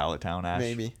to think Pallet Town Ash?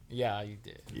 Maybe. Yeah, you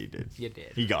did. You did. You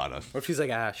did. He got us. What if he's like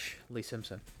Ash, Lee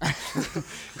Simpson?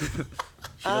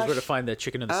 She knows where to find the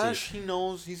chicken in the Ash, sea. he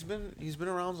knows he's been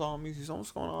around zombies. He knows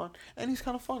what's going on, and he's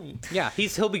kind of funny. Yeah,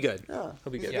 he'll be good. Yeah,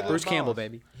 He'll be he's a good. good Bruce little Campbell, boss.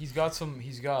 baby. He's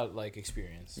got like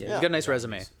experience. Yeah, Yeah. he's got a nice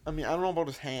resume. I mean, I don't know about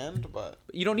his hand, but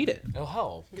But you don't need it. It'll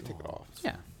help. you can take it off.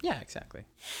 Yeah, exactly.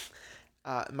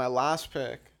 My last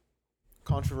pick,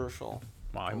 controversial,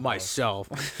 Myself.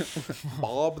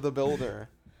 Bob the Builder.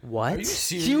 What? Are you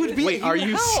serious? He would be. Wait, he are would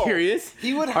you help. serious?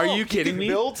 He would. Are help. you He kidding could me?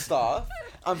 Build stuff.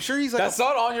 I'm sure he's like. That's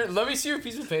not on your. Let me see your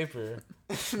piece of paper.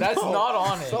 That's not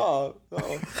on it. Stop.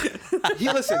 No. He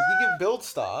can build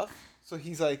stuff. So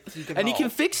he's like he can. And he can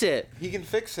help. fix it. He can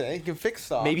fix it. He can fix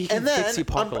stuff. Maybe he can and then, fix the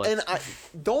apocalypse.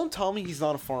 Don't tell me he's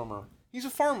not a farmer. He's a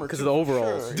farmer 'Cause too, of the for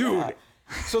overalls. sure. Dude. Yeah.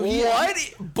 So he,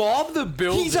 Bob the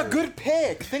Builder. He's a good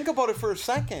pick. Think about it for a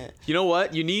second. You know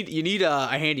what? You need a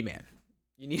handyman.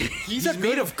 You need. He's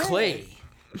made of clay.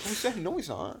 Who said no? He's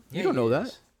not. You don't know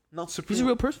that. Not supreme. He's a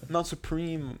real person. Not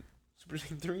supreme.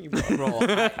 Supreme 3, bro. Bro,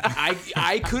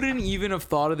 I couldn't even have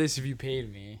thought of this if you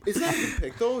paid me. Isn't that a good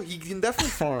pick though? He can definitely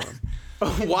farm.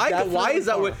 Why? Definitely Why is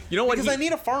that? farm. What? You know what? Because I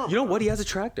need a farm. You know what? He has a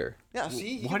tractor. Yeah.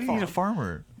 See. Why do you need a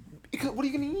farmer? What are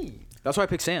you gonna eat? That's why I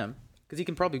picked Sam, because he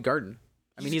can probably garden.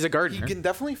 I mean, he's a gardener. He can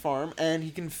definitely farm, and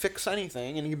he can fix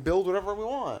anything, and he can build whatever we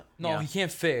want. No, Yeah. he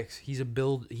can't fix. He's a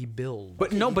build. He builds. But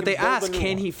Okay, no, he but can they build a asked, new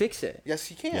can one. he fix it? Yes,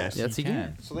 he can. Yes, he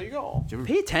can. So there you go.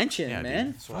 Pay attention, Yeah,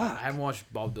 man. dude. So I haven't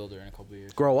watched Bob Builder in a couple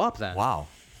years. Grow up then. Wow,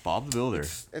 Bob the Builder.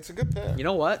 It's a good pick. You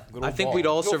know what? Good I old think Bob. we'd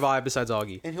all He'll- survive besides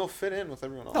Augie. And he'll fit in with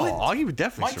everyone else. Oh, Augie would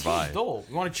definitely My survive. team's dope.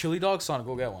 You want a chili dog, son?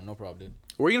 Go get one. No problem, dude.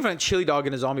 Where are you gonna find a chili dog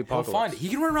in a zombie He'll apocalypse? find it. He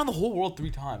can run around the whole world 3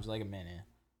 times in like a minute.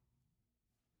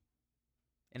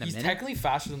 In a He's minute? technically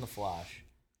faster than the Flash.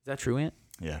 Is that true, Ant?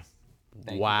 Yeah.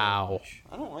 Thank you Wow. very much.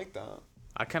 I don't like that.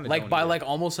 I kind of Like by like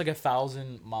almost like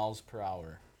 1,000 miles per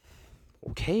hour.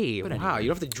 Okay, But wow. anyway. You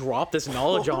don't have to drop this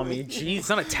knowledge on me. Jeez, it's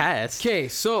not a test. Okay,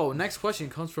 so next question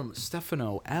comes from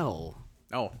Stefano L.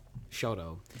 Oh, Shout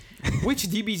out. Which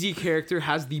DBZ character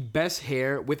has the best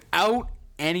hair without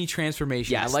any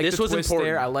transformation? yes. I like this the was twist important.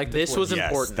 there. I like the this was twist. Yes,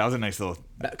 important that was a nice little.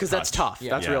 because that's touch. tough.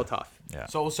 That's Yeah. real tough. Yeah.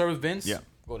 So we'll start with Vince. Yeah.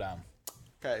 Go down.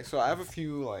 Okay, so I have a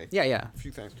few Yeah.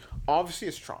 few things. Obviously,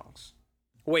 it's Trunks,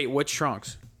 Wait, which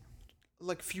Trunks?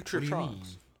 like future What do you Trunks.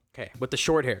 mean? Okay, with the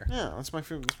short hair. Yeah, that's my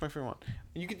favorite. That's my favorite one.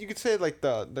 You could say like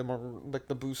the more like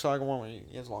the Boo Saga one where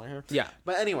he has long hair. Yeah,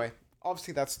 But anyway,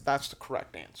 obviously that's the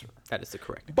correct answer. that is the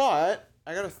correct. But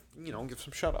I gotta give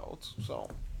some shout outs. So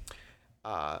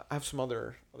I have some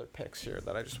other picks here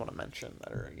that I just want to mention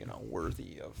that are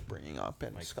worthy of bringing up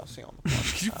and discussing on the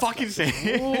podcast. Can you fucking say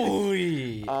it?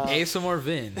 Holy. ASMR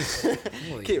Vince.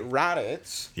 Holy. Okay,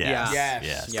 Raditz. Yes. Yes.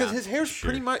 Yes. Yeah. Because his hair's sure.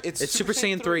 pretty much it's Super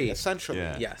Saiyan 3. essentially.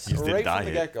 Yeah. Yes. He just didn't Right dye from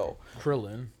the it. get go.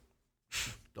 Krillin.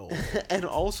 Dope. And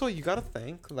also you gotta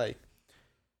think like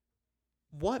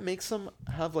what makes them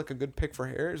have like a good pick for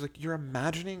hair is like you're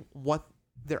imagining what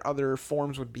their other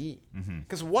forms would be. Mm-hmm.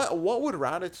 Because what would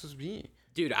Raditz's be?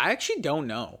 Dude, I actually don't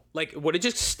know. Like, would it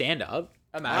just stand up?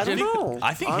 Imagine. I don't know.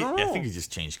 I think don't I know. think he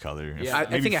just changed color. Yeah. I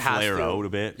Maybe think it has flare to. out a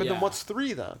bit. But Yeah. then what's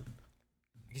 3 then?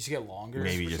 He should get longer.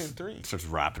 Maybe Super just Saiyan 3. starts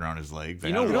wrapping around his legs.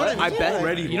 You know don't what? I I mean? bet. Yeah.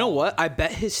 Ready You know long. what? I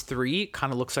bet his 3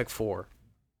 kind of looks like 4.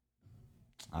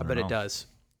 I don't bet know. it does.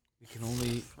 We can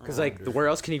only. Because like, where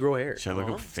else can he grow hair? Should I look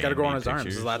up It's got to grow on his fan-made arms.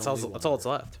 pictures? That's all. That's all it's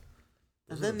left.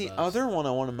 And Those are then the the best. other one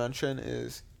I want to mention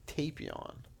is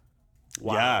Tapion.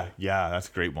 Yeah, yeah, that's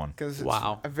a great one. Because it's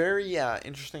Wow. a very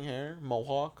interesting hair.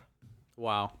 Mohawk.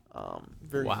 Wow.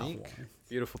 Very Wow. unique.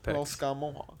 Beautiful Little picks. Scott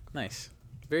Mohawk. Nice.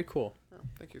 Very cool. Yeah,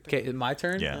 thank you. Okay, my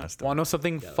turn. Yeah, that's Want to know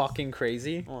something fucking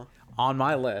crazy? What? On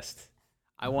my list,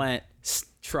 I went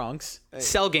Trunks.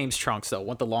 Cell Games Trunks though.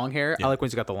 Want the long hair? Yeah. I like when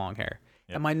he's got the long hair.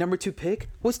 Yeah. And my number 2 pick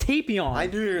was Tapion. I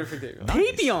knew you were going to forget.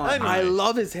 Tapion. Nice. I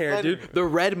love his hair, I dude. knew. The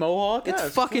red mohawk. Yeah, it's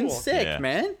it's fucking cool. sick, Yeah.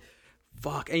 man.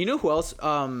 Fuck. And you know who else?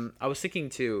 I was thinking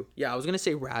too. Yeah, I was gonna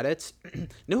say Raditz. You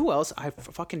know who else? I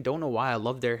fucking don't know why I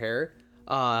love their hair.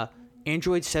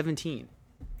 Android 17.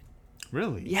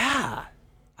 Really? Yeah,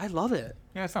 I love it.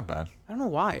 Yeah, it's not bad. I don't know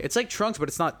why. It's like Trunks, but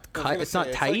it's not I was cut. gonna It's not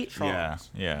say, tight. like Trunks.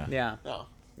 Yeah. Yeah. No.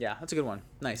 Yeah, that's a good one.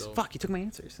 Nice. Fuck, you took my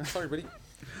answers. Sorry, buddy.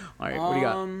 All right, what do you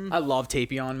got? I love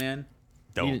Tapion, man.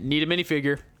 Dope. Need a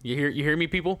minifigure. You hear me,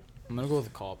 people? I'm gonna go with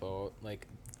the cop out. Like,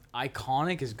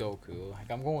 iconic is Goku. Like,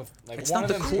 I'm going with like It's one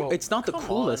not of the them. cool. It's not the Come on.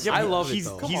 coolest. Yeah, I but love it, he's,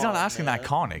 though. He's Come not on, asking man.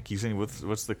 iconic. He's saying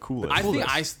what's the coolest.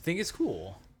 I think it's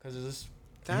cool because it's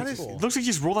That is. cool. It looks like he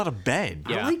just rolled out of bed.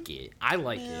 Yeah. I like it. I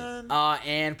like Man. it.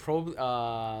 And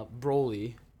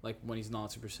Broly, like when he's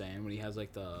not Super Saiyan, when he has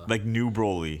like the Like new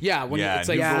Broly. Yeah, when it's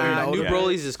like new flared Yeah, out New a bit.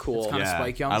 Broly's is cool. It's kinda yeah.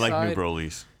 spiky on I the like side. new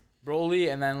Brolys.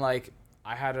 Broly, and then like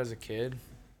I had it as a kid,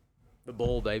 The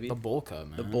bowl, baby. the bowl cut,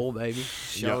 man. The bowl, baby.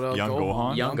 Shout out Young Gohan.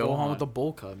 Gohan? Young Young Gohan Gohan. with the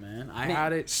bowl cut, man. I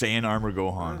had it. Saiyan armor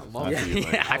Gohan. love That's it. what you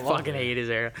like. Yeah, I love fucking it. hate his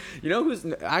hair. You know who's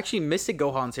actually Mystic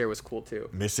Gohan's hair was cool too.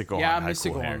 Mystic Gohan. Yeah, had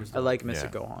Mystic cool Gohan hair. was I like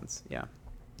Mystic Yeah. Gohan's. Yeah.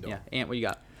 Yeah. Ant, what you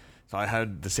got? So I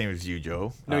had the same as you,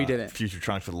 Joe. No, you didn't. Future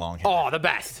Trunks with long hair. Oh, the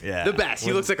best. Yeah. The best. He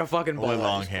With- looks like a fucking with ball.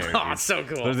 long hair. Oh, dude. so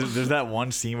cool. There's that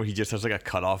one scene where he just has like a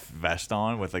cut off vest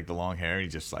on with like the long hair, and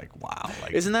he's just like, wow.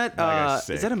 Like, Isn't that guy's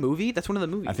is that a movie? That's one of the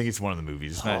movies. I think it's one of the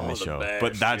movies. It's not in the Oh, the show, best,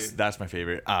 but that's dude. that's my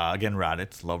favorite. Again,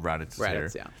 Raditz. Love Raditz's hair.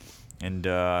 Raditz, yeah. And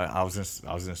I was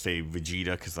gonna say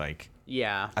Vegeta because like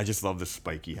Yeah. I just love the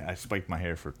spiky. I spiked my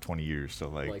hair for 20 years, so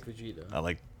like Vegeta. I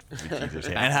like Vegeta's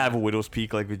hair. And I have a widow's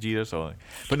peak like Vegeta, so like,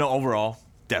 but no, overall,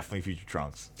 definitely Future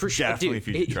Trunks. For sure, Definitely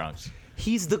dude, Future Trunks.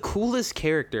 He's the coolest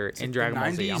character in like Dragon the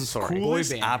Ball Z. I'm 90s sorry. cool-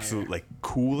 Coolest, band absolute, hair. like The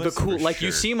coolest. cool, for like you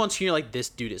sure. see him on screen, you're like, this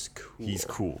dude is cool. He's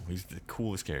cool. He's the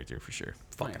coolest character for sure.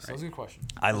 Fucking Nice. That right. was a good question.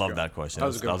 I love that question. That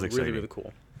was a good. I was one. excited. Really, really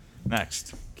cool.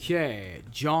 Next, Okay,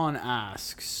 John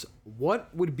asks, what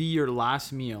would be your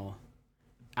last meal?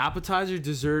 Appetizer,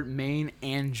 dessert, main,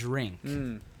 and drink.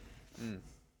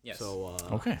 Yes. So,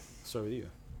 okay. start with you.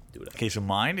 do it. Okay, so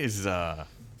mine is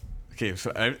Okay,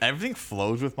 so everything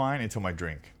flows with mine until my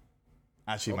drink.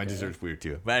 Actually, my dessert's weird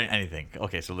too. But anything.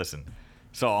 Okay, so listen.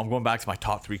 So I'm going back to my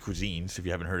top 3 cuisines. If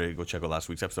you haven't heard it, go check out last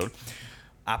week's episode.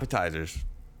 Appetizers.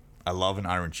 I love an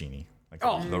arancini. Like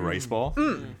the rice ball.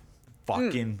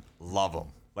 Fucking love them.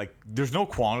 Like, there's no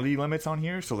quantity limits on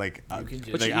here, so like, can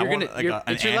just- But like you're I gonna- want like you're-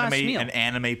 it's your last meal. an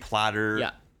anime platter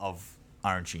Yeah. of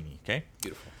arancini. Okay.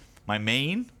 Beautiful. My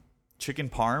main chicken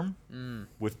parm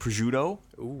with prosciutto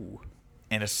Ooh,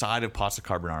 and a side of pasta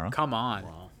carbonara. come on,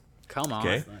 come on.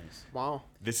 Okay. Nice. Wow.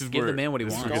 This is Give where the man what he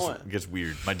this is wants. where it gets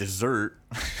weird. My dessert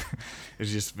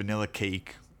is just vanilla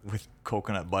cake with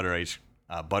coconut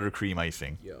buttercream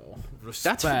icing. Yo,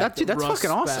 That's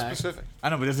fucking awesome. Specific. I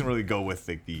know, but it doesn't really go with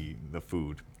like the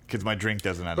food because my drink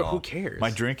doesn't at But all. who cares? My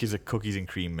drink is a cookies and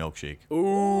cream milkshake.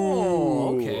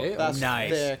 Oh, okay. That's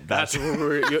Nice. thick. That's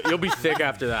you'll be thick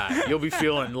after that. You'll be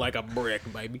feeling like a brick,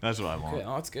 baby. That's what I want. Okay,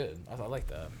 oh, that's good. I like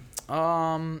that.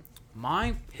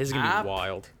 My His is gonna app, be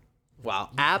wild. Wow.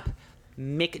 App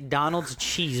McDonald's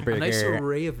cheeseburger. a nice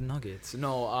array of nuggets.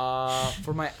 No,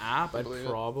 for my app, I'd Believe it.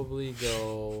 probably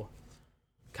go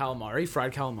calamari,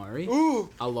 fried calamari. Ooh.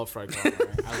 I love fried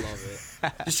calamari. I love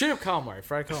it. Just straight up calamari,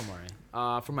 fried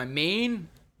calamari. For my main,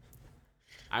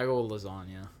 I go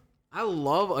lasagna. I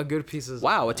love a good piece of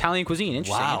Wow, lasagna. Italian cuisine.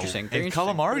 Interesting. Wow. Interesting. Very And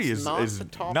interesting. calamari It's not is the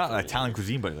top not food. Italian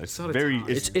cuisine, but it's not very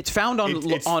Italian. It's found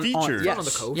on It's on featured. yes, on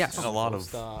the coast. Yes. a lot of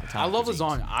Coast, I Italian love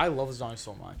cuisines. lasagna. I love lasagna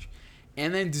so much.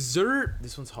 And then dessert,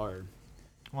 this one's hard.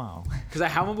 Wow. Because I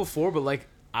had one before, but like,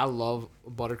 I love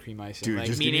buttercream icing. Dude, like,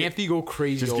 just me give and me- Anthony go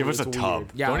crazy. Just give over us a it. It's tub.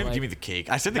 weird. Yeah, Don't even like, give me the cake.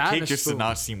 I said the that and cake a just does spoon.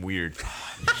 not seem weird.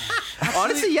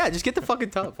 Honestly, yeah. Just get the fucking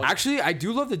tub. Actually, I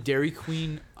do love the Dairy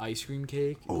Queen ice cream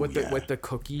cake with yeah. the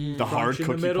cookie. The hard crunch in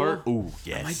cookie the middle. part. Ooh,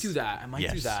 yes. I might do that. I might do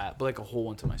Yes. that, but like a whole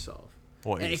one to myself.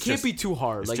 Well, And it it's can't just- be too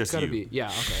hard. it's Like, just it's gotta you. be. Yeah.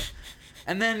 Okay.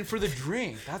 And then for the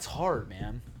drink, that's hard,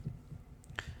 man.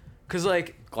 Cause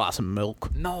like, glass of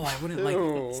milk. no, I wouldn't like.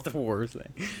 Ew. It's the worst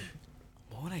thing.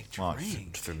 What would I Well, it's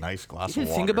drink? just a nice glass You of didn't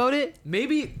water. think about it?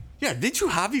 Maybe. Yeah, did you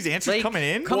have these answers Like, coming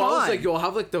in? come Well, I was on. like, you'll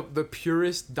have like the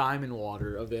purest diamond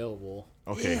water available.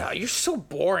 Okay. Yeah, you're so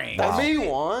boring. Wow. Maybe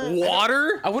one.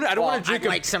 Water? I don't Well, want to drink I'd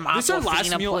like some This is our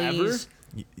last Aquafina, meal please.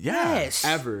 Yeah. Yes.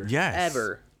 ever. Yes.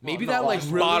 Ever. Maybe Well, that no, like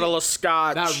last really, Bottle of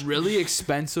scotch. that really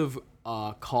expensive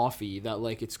coffee that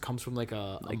like it comes from like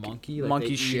a monkey. Like monkey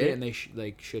they eat shit? it and they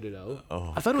like shit it out.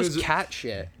 Oh. I thought it was 'Cause- cat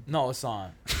shit. No, it's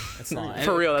not. It's not.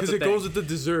 For real, that's because the it thing. goes with the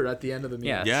dessert at the end of the meal.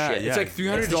 Yeah. Yeah, shit. yeah. It's like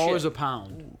 $300 shit. a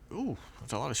pound. Ooh,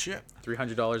 that's a lot of shit.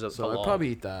 $300 a So I'd probably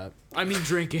eat that. I mean,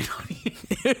 drinking.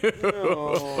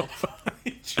 Oh.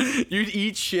 You'd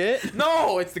eat shit?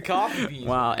 No, it's the coffee bean.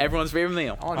 Wow, everyone's favorite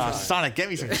meal. I wanna try it. Sonic, get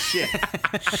me some shit.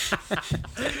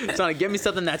 Sonic, give me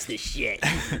something that's the shit.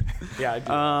 Yeah,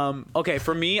 I do. Okay,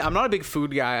 for me, I'm not a big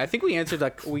food guy. I think we answered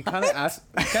like we kind of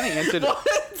answered.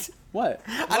 What?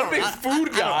 I'm a big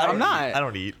food guy. I'm not. I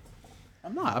don't eat.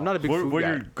 I'm not. I'm not a big Where, food where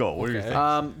guy. you go? What are your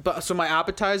Okay. things? But so my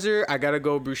appetizer, I gotta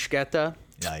go bruschetta.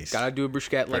 Nice. Gotta do a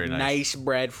bruschetta, like Very nice. nice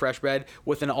bread, fresh bread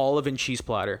with an olive and cheese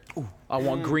platter. I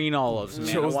want green olives,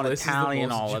 man. Joe's I want list is the Italian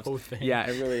most olives. Joe thing. Yeah,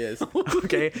 it really is.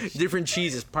 Okay, different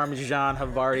cheeses: Parmesan,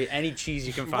 Havarti, any cheese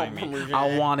you can find me. Parmesan.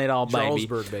 I want it all, baby.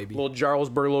 Jarlsberg, baby. Little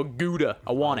Jarlsberg, little Gouda.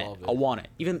 I want I it. love it. I want it.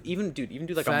 Even do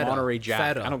like Feta. a Monterey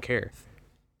Jack. Feta. I don't care.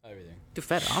 Everything. Do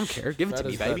feta. I don't care. Give it to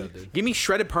me, Feta's baby. feta, dude. Give me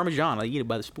shredded Parmesan. I'll eat it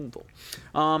by the spoonful.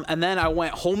 And then I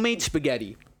went homemade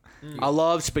spaghetti. I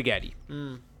love spaghetti.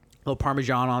 Little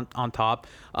Parmesan on top,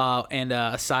 and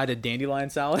a side of dandelion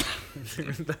salad.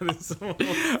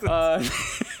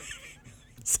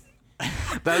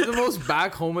 That is the most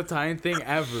back home Italian thing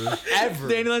ever. Ever.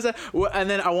 Dandelion salad. And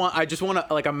then I just want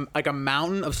like a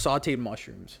mountain of sautéed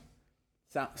mushrooms.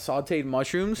 Sautéed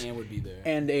mushrooms. And would be there.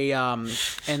 And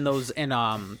it's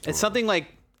something like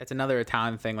it's another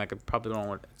Italian thing. Like I probably don't know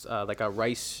what it's like a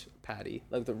rice patty,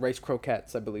 like the rice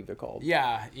croquettes, I believe they're called.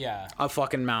 Yeah, yeah. A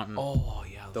fucking mountain. Oh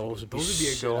yeah, Those would be be a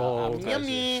so good appetizer.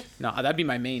 Yummy. No, that'd be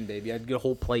my main, baby. I'd get a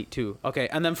whole plate too. Okay,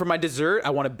 and then for my dessert, I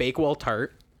want a Bakewell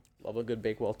tart. Love a good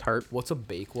Bakewell tart. What's a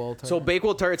Bakewell tart? So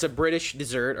Bakewell tart, it's a British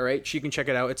dessert. All right, you can check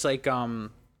it out. It's like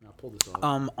I'll pull this up.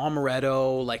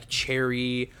 amaretto, like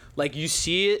cherry. Like you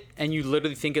see it and you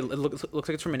literally think it looks like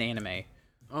it's from an anime.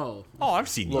 Oh, Oh, I've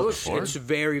seen these Looks, before. it's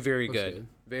very, very good. good.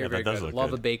 Very, Yeah, very that does good. look Love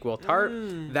good. a Bakewell tart.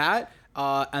 That,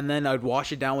 and then I'd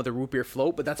wash it down with a root beer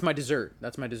float. But that's my dessert.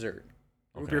 That's my dessert.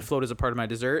 Root beer float is a part of my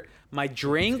dessert. My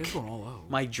drink, it's going all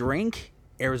out.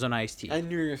 Arizona iced tea. I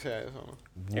knew you were saying Arizona.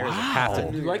 Arizona,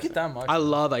 have to- You like it that much? I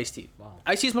love iced tea. Wow.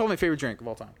 Iced tea is probably my favorite drink of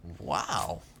all time.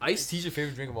 Wow. Iced tea's your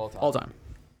favorite drink of all time. All time.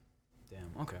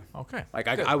 Damn. Okay. Okay. Like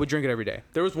I would drink it every day.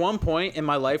 There was one point in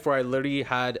my life where I literally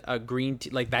had a green tea,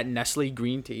 like that Nestle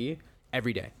green tea,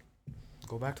 every day.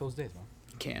 Go back to those days, man.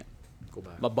 Can't. Go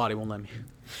back. My body won't let me.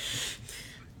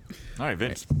 All right,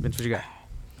 Vince. Vince, what you got?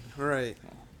 All right.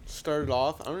 Started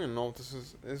off. I don't even know if this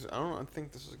is. I don't. I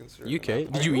think this is considered. an UK?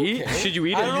 appetizer. Did you eat? okay? Should you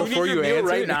eat I don't know it if before you you can do it answer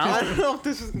right it? now. I don't know if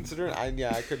this is considered.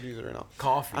 I could use it right now.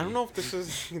 Coffee. I don't know if this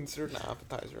is considered an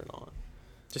appetizer or not.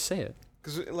 Just say it.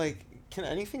 Cause like, can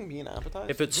anything be an appetizer?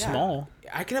 If it's Yeah. small,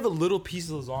 I can have a little piece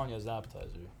of lasagna as appetizer.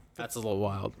 that's a little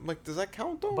wild. like, does that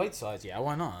count though? Bite size, yeah.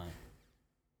 Why not?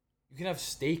 You can have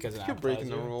steak as an You're appetizer. breaking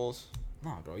the rules.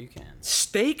 Nah, bro, you can.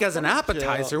 Steak as an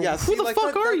appetizer? Yeah, Who see, the like,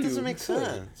 fuck that, are that you? doesn't make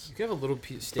sense. You can have a little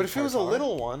piece. Steak But if it was a tartare.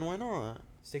 little one, why not?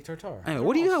 steak tartare. Hey,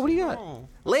 what do you got? What do you got? No.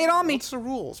 Lay it on me. What's the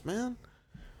rules, man?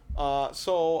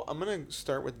 So I'm gonna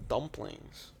start with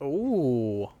dumplings.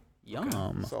 Ooh,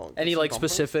 yum. So Any some like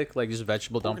dumplings? specific, like just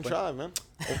vegetable Pork and dumpling? chive, man.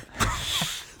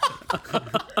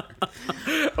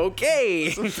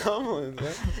 Okay. Some dumplings,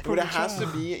 man. But it has to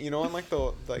be, you know, on like the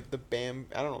I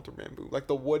don't know if they're bamboo, like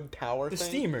the wood tower The thing.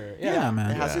 steamer. Yeah, Yeah,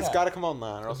 man. It has. Yeah. It's got to come on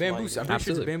that. Or A else bamboo. I'm I'm pretty sure it's a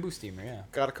Absolutely. bamboo steamer. Yeah.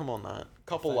 got to come on that.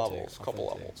 Couple Authentic,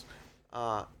 levels.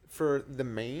 authentic. For the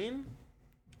main,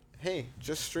 hey,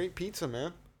 just straight pizza,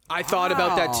 man. I thought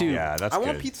about that too. Yeah, that's I good.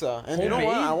 want pizza, and you know what?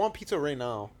 Homemade? I want pizza right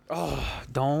now.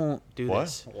 Don't do What?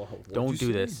 this. Don't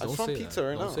do this. I just want pizza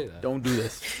right Don't now. say that. Don't do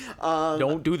this. Um,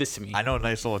 Don't do this to me. I know a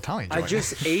nice little Italian joint. I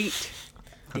just ate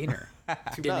dinner.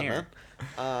 Too Dinner.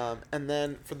 bad, man. And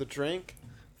then for the drink,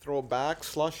 throw it back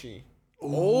slushy.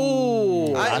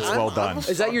 Oh, That's well I'm done. a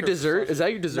is that your sucker for dessert? slushy. Is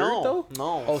that your dessert No, though?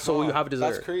 no. Oh, it's so you not. have a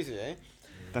dessert. That's crazy, eh?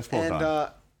 That's well And done.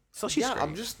 Slushy's yeah,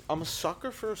 great. I'm a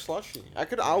sucker for a slushy.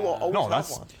 I'll always No, have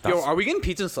that's one. Yo, are we getting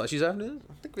pizza and slushies after this?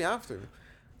 I think we have to.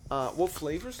 What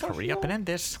flavor slushy? hurry up though? and end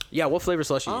this. Yeah, what flavor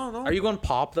slushie? I don't know. Are you going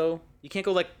pop though? You can't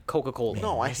go like Coca-Cola.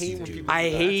 No, I Yes, hate you when do. people. I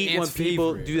do that. hate when Ant's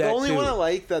people favorite. do The that only too. one I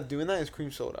like that doing that is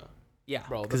cream soda. Yeah,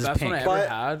 Bro, the because it's best one pink. I ever But-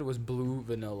 had was blue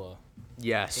vanilla.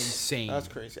 Yes. Insane. That's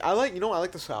crazy. I like I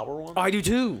like the sour one. Oh, I do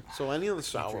too. So any of the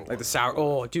sour Like the ones. sour.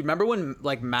 Oh, dude, remember when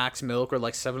like Max Milk or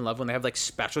like 7-Eleven when they have like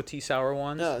specialty sour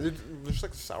ones? Yeah, there's like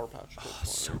the Sour Patch Kids.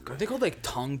 so one. good. Are they called like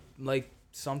tongue like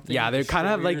something? Yeah, they kinda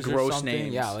have, like, distributors or gross something?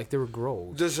 names. Yeah, like they were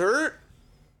gross. Dessert.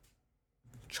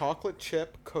 Chocolate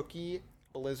chip cookie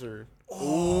blizzard.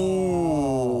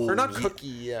 Ooh. Or not cookie.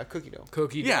 Yeah, cookie dough.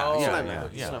 Cookie. Yeah, dough. That's yeah, what I yeah,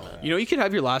 meant. yeah. That's what I meant. You know, you could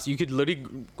have your last. You could literally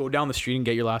go down the street and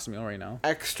get your last meal right now.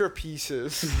 Extra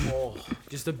pieces. Oh,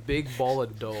 just a big ball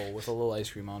of dough with a little ice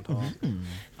cream on top.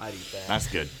 I'd eat that. That's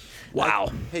good.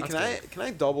 Wow. Hey, can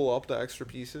I double up the extra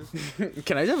pieces?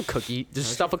 Can I just have a cookie?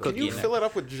 Just stuff a Can cookie you in fill it. it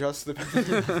up with just the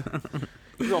pieces?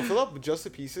 No, fill up with just the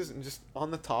pieces and just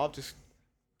on the top, just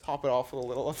top it off with a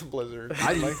little of the blizzard.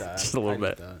 I'd eat that. Just a little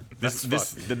I'd eat bit.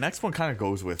 that. The next one kind of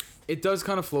goes with It does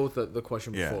kind of flow with the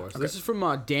question Yeah. before. So this is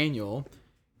from Daniel.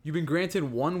 You've been granted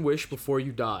one wish before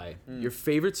you die. Your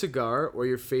favorite cigar or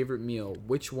your favorite meal.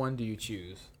 Which one do you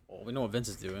choose? Oh, we know what Vince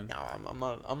is doing. No,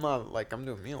 I'm not like I'm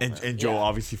doing meal. and, man. and Joe, Yeah.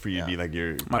 obviously for you, it'd be like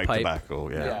your My pipe pipe. tobacco.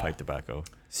 Yeah, Yeah. pipe tobacco.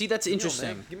 See, that's Meal, interesting.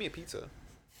 man. Give me a pizza.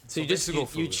 So you So just basically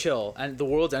you food. chill, and the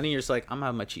world's ending. You're just like, I'm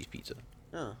having my cheese pizza.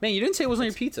 Yeah, Man, you didn't say it was on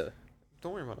your pizza.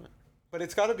 don't worry about it. But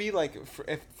it's got to be like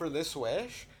for this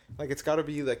wish, like it's got to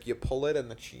be like you pull it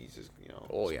and the cheese is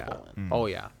Oh is yeah. pulling. Oh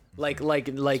yeah. Like what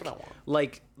I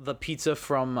want. the pizza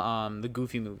from the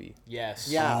Goofy movie. Yes.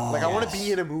 Yeah, like I want to Yes.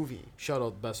 be in a movie. Shout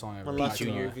out, best song ever. One last Pete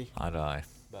Jr. movie. I'd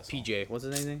Best song. PJ. What's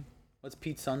his name? What's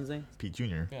Pete's son's name? Pete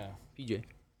Jr. Yeah. PJ.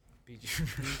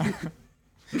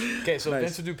 Okay, so Nice.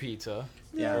 Vince would do pizza.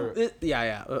 Yeah. Or-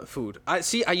 Yeah. Food. I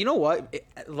see. You know what?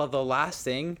 The last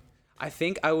thing, I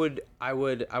think I would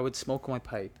smoke my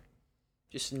pipe.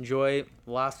 Just enjoy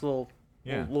the last little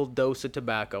dose of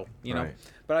tobacco. You know. Right.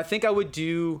 But I think I would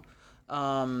do.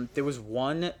 There was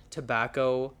one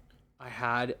tobacco I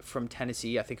had from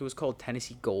Tennessee. I think it was called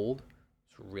Tennessee Gold.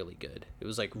 It's really good. It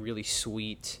was like really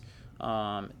sweet.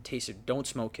 Tasted. Don't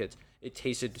smoke, kids. It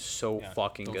tasted so Yeah,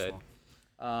 fucking don't good.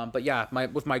 smoke. But yeah,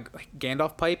 with my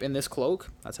Gandalf pipe in this cloak,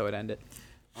 that's how I'd end it.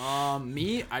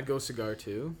 Me, I'd go cigar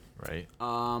too. Right.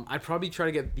 I'd probably try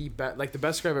to get the best, like the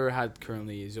best cigar I've ever had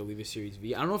currently is Oliva Series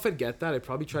V. I don't know if I'd get that. I'd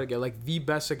probably try to get like the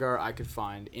best cigar I could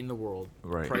find in the world.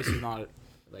 Right. Price is not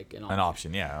like an option. An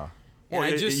option, yeah. And Or I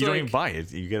you just, don't like- even buy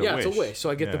it. You get a Yeah, wish. it's a wish. So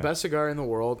I get the Yeah. best cigar in the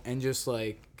world and just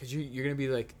like, cause you're gonna be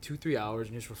like 2-3 hours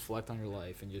and just reflect on your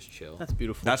life and just chill. That's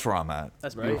beautiful. That's where I'm at.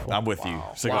 That's Right? beautiful. I'm with you.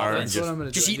 Cigar and That's what I'm just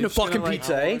gonna just do. eating a I'm gonna, fucking like,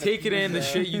 pizza, eh? Take it in the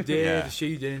shit you did, Yeah. the shit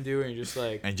you didn't do, and you're just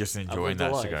like. and just I've enjoying lived a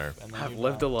that life, cigar. and then I've you're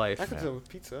lived a done. life. I could Yeah. do with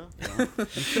pizza.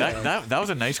 That was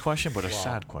a nice question, but a Wow.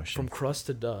 sad question. From crust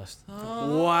to dust.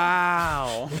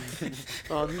 Wow.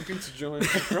 Oh, new pizza joint.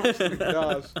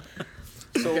 Gosh.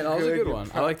 So Okay, that was a good. good one.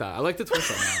 I like that. I like the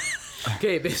twist on that.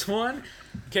 Okay, this one.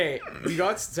 Okay, we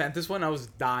got sent this one. I was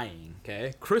dying.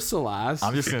 Okay, Crystal asked.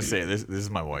 I'm just gonna say this. This is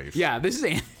my wife. Yeah, this is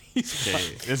Anthony's.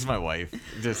 Okay, this is my wife.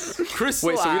 Just Crystal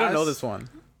Wait, so we don't know asked, this one.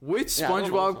 Which Yeah, I don't know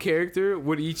SpongeBob this one. character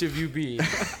would each of you be?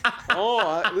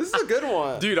 This is a good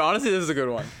one. Dude, honestly, this is a good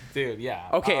one. Dude, yeah.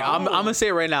 Okay, I'm gonna say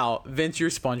it right now. Vince, you're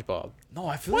SpongeBob. No,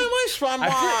 I feel Why like. am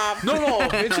I SpongeBob?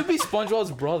 No, it should be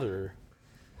SpongeBob's brother.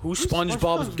 Who's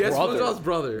SpongeBob's Guess brother? SpongeBob's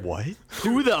brother. what?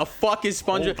 Who the fuck is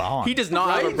Hold SpongeBob? on. He does not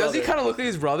have a Right? brother. Does he kind of look like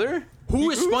his brother?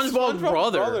 Who is SpongeBob's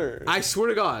brother? I swear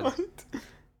to God.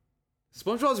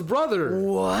 SpongeBob's brother.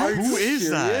 What? Who is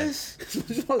that?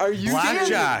 SpongeBob's Are you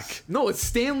Blackjack. No, it's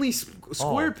Stanley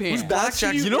SquarePants. Who's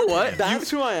Blackjack? You know what? That's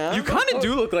who I am. You kind of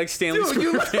do look like Stanley Dude,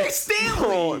 you look like SquarePants.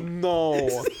 Oh, Stanley.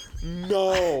 no.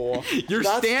 No. You're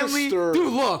That's Stanley. disturbing.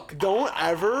 Dude, look. Don't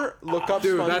ever look up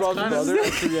Dude, that's SpongeBob's kinda brother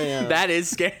at 3 a.m. That is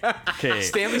scary. Okay.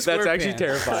 Stanley SquarePants. That's actually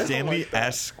terrifying. Stanley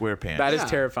S. SquarePants. That is Yeah.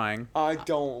 terrifying. I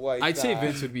don't like I'd say that.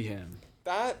 Vince would be him.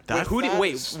 That, Wait, Who do that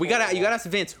wait? is We gotta so- you gotta ask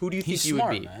Vince. Who do you think He's you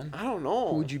smart, would be? man. I don't know.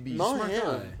 Who would you be? Not Smart him.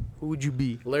 guy. Who would you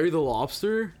be? Larry the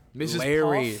Lobster? Mrs.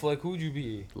 Larry. Puff? Like, who'd you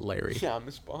be? Larry. Yeah,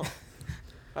 Miss Bob.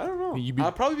 I don't know. You be-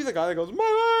 I'll probably be the guy that goes,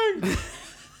 my leg!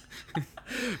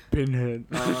 Pinhead.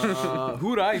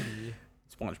 Who'd I be?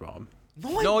 SpongeBob.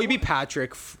 No, No, you'd be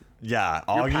Patrick. Yeah,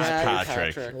 August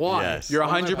Patrick. Patrick. Why? Yes. You're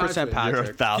Why am I 100% You're a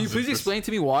Patrick. Can you 1000%. please explain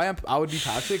to me why I would be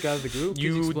Patrick out of the group? Please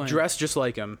You explain. dress just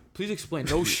like him. Please explain.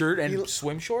 No shirt and He-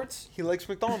 swim shorts? He likes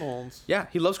McDonald's. Yeah,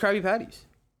 he loves Krabby Patties.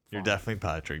 You're definitely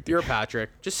Patrick. You're a Patrick.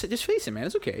 Just face it, man.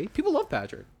 It's okay. People love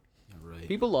Patrick. Right.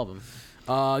 People love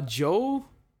him. Joe?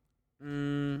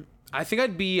 I think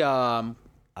I'd be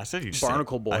I said you're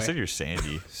Barnacle Boy. I said you're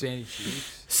Sandy. Sandy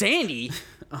Cheeks. Sandy.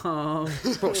 Bro,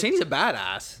 Sandy's a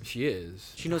badass. She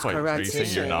is. She knows Wait, are you karate.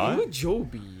 saying you're Who not? would Joe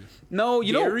be? No,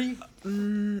 you Gary?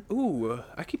 know. Ooh,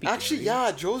 I could be. Actually, Gary.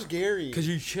 yeah, Joe's Gary. Because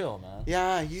you chill, man.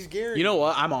 Yeah, he's Gary. You know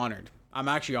what? I'm honored. I'm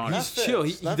actually honored. That's He's chill.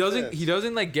 He That doesn't. fits. He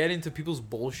doesn't like get into people's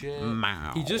bullshit.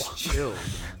 Mow. He just chills.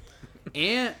 Man.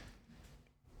 And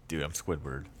Dude, I'm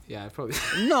Squidward. yeah, probably.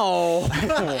 No.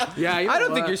 Yeah, you know I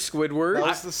don't think what? you're Squidward. That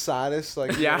was the saddest,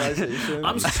 like, Yeah. realization.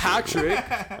 I'm Patrick.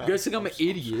 You guys think I'm an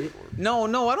idiot? No,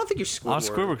 I don't think you're Squidward. I'm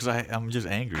Squidward because I'm just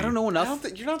angry. I don't know I enough. don't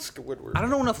think you're not Squidward. I don't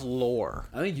know enough lore.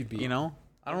 I think you'd be. You know.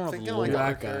 I don't know Thinking enough like lore. That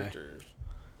other guy. characters.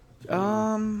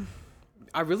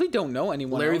 I really don't know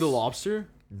anyone. Larry else. the Lobster.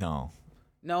 No.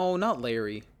 No, not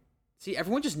Larry. See,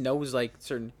 everyone just knows like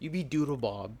certain. You'd be Doodle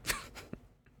Bob.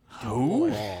 Who?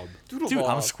 Bob. Doodle Dude, I'm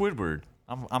Bob. Squidward.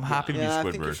 I'm happy to Yeah, I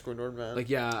be think you're Squidward. Squidward, man. Like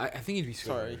yeah, I think he'd be.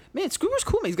 Sorry. Man, Squidward's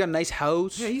cool. Man, he's got a nice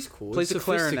house. Yeah, he's cool. Plays He's the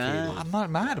clarinet. sophisticated. I'm not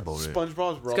mad about it. SpongeBob's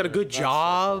brother. He's got a good That's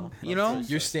job. sick, You though. know. That's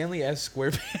You're sick. Stanley S.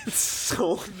 SquarePants.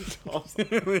 So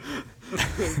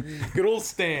Good old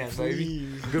Stan, baby.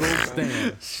 Good old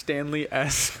Stan. Stanley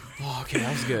S. Oh, okay,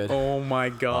 that was good. Oh my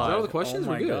god. Is that all the questions? Oh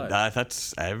We're my good. god.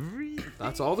 That's every.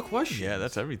 That's all the questions. Yeah,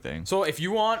 that's everything. So if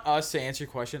you want us to answer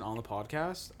your question on the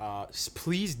podcast,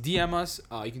 please DM us.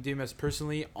 You can DM us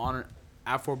personally on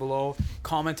 @4 below.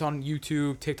 Comment on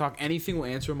YouTube, TikTok, anything. We'll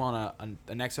answer them on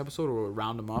a next episode, or we'll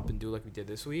round them up and do like we did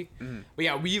this week. But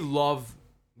yeah, we love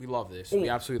this. We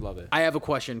absolutely love it. I have a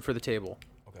question for the table.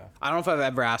 Okay. I don't know if I've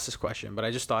ever asked this question, but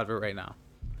I just thought of it right now.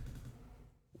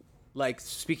 Like,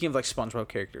 speaking of like SpongeBob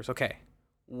characters, okay.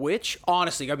 Which,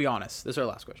 honestly, gotta be honest, this is our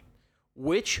last question.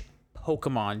 Which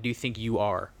Pokemon do you think you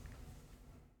are?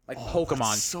 Like Pokemon.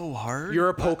 That's so hard. You're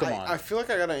a Pokemon. I feel like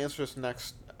I gotta answer this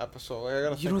next episode. Like, I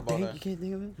gotta you think don't about think it. you can't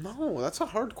think of it? No, that's a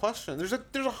hard question. There's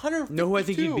 152. Know who I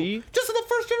think you'd be? Just in the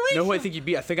first generation. Know who I think you'd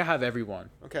be? I think I have everyone.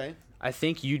 Okay. I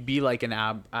think you'd be like an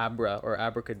Abra or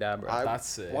Abracadabra. That's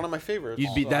sick. One of my favorites.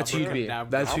 You'd be. That's who you'd be. Abracadabra.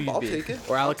 That's who you'd I'll be. take it.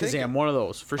 Or I'll take Alakazam, it. one of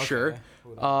those for sure.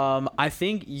 I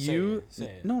think you. Say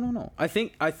it. No. I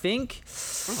think. Relax,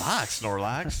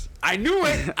 Snorlax. I knew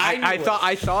it. I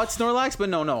thought Snorlax, but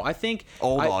no. I think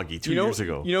Old I- Augie, 2 you know- years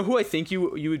ago. You know who I think you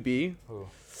would be? Who?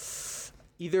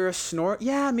 Either a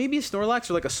maybe a Snorlax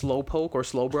or like a Slowpoke or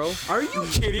Slowbro. Are you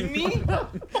kidding me?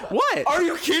 What? Are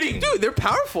you kidding? Dude, they're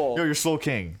powerful. Yo, you're Slow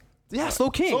King. Yeah,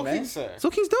 Slowking, Slow man. King's sick.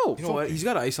 Slowking's dope. You know what? He's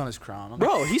got ice on his crown.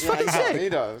 Bro, he's fucking he sick. He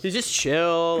does. He's just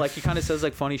chill. Like he kind of says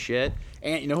like funny shit.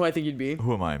 And you know who I think you'd be?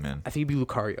 Who am I, man? I think you'd be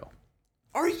Lucario.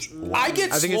 Are you? I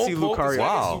get I think it's Slowpoke. Lucario.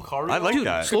 Wow. I like Dude,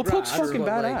 that. Slowpoke's Congrats. fucking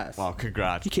But, like, badass. Wow,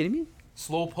 congrats. You kidding me?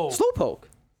 Slowpoke. Slowpoke.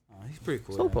 He's pretty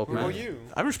cool. Slowpoke, Who man. about you?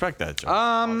 I respect that, Joe.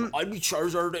 I'd be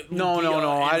Charizard. No.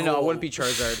 I know. I wouldn't be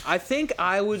Charizard. I think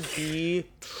I would be.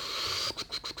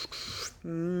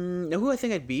 Know who I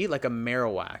think I'd be? Like a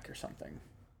Marowak or something.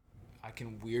 I I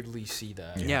can weirdly see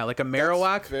that. Yeah, like a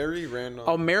Marowak. Very random.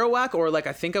 A Marowak, or like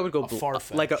I think I would go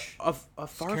Farfetch. like a Carrying a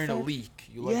Farfetch. leak.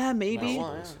 You like Yeah, maybe.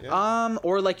 vegetables. Yeah.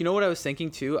 Or like, you know what I was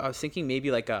thinking too? I was thinking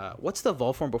maybe like what's the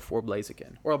evolve form before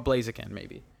Blaziken, or a Blaziken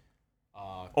maybe.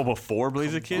 Oh, before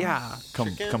Blaziken? Yeah.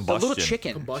 Chicken? The Combustion. little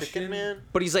chicken. Chicken man.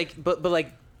 But he's like, but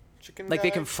like Chicken. they guy?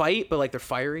 can fight, but like they're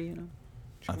fiery, you know?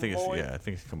 I think it's, boy? yeah, I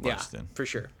think it's Yeah, combustion. for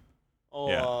sure. Oh,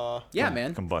 Yeah. Yeah,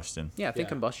 man. Combustion. Yeah, I think Yeah.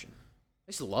 combustion. I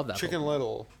used to love that. Chicken Pokemon.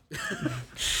 Little. Wait,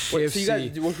 so you KFC.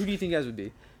 guys, who do you think you guys would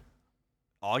be?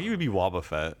 Augie would be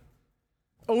Wobbuffet.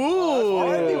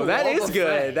 Ooh, that is Wobbuffet.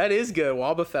 good. That is good.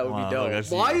 Wobbuffet would Wow, be dope.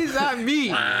 that's- Why is that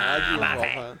me?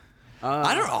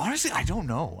 I don't honestly. I don't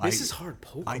know. This is hard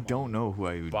Pokemon. I don't know who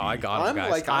I would Wow, be. I got him, I'm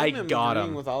guys. like, I I'm got agreeing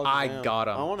him. with I Alakazam. got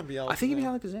him. I wanna be I think he'd be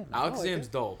Alakazam. Alakazam. Alakazam's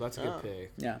dope. That's a Yeah. good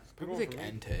pick. Yeah. Probably like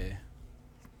Entei.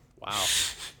 Wow.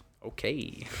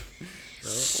 Okay.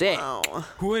 Sick. Wow.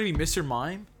 Who would be Mr.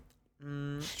 Mime?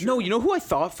 No, you know who I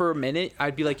thought for a minute?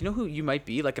 I'd be like, you know who you might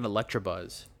be? Like an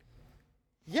Electabuzz.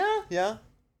 Yeah, yeah.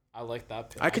 I like that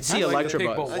pick. I could see like the pick,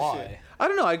 Electabuzz. but I see why? it. I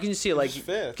don't know. I can see it like He's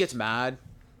fifth. gets mad.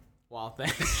 Wow,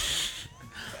 thanks.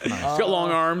 He's got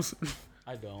long arms.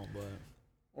 I don't, but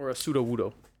Or a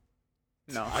Sudowoodo.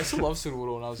 No, I used to love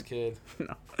Sudowoodo when I was a kid.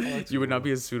 no. I like You would not Sudowoodo.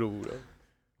 be a Sudowoodo.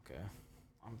 Okay,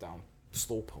 I'm down.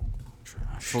 Slowpoke.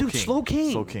 Trash. Dude, Slow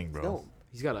King. Slow King, bro. No.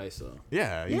 He's got ice though.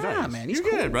 Yeah, he's Yeah, ice. man, he's You're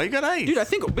good, cool. bro. You got ice. Dude, I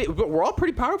think but we're all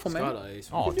pretty powerful, He's man. got ice.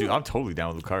 Oh, dude, I'm totally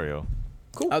down with Lucario.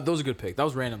 That was a good pick. That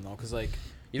was random though, cause like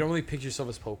you don't really picture yourself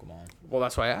as Pokemon. Well,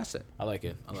 that's why I asked it. I like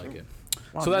it. I like it.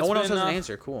 Wow, So that's no one else been, has an uh,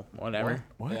 answer. Cool. Whatever.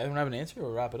 What? Yeah, I don't have an answer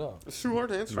or wrap it up. It's too hard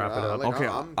to answer. Wrap it that. up. Like, Okay,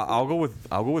 I'm, I'll go with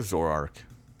Zoroark.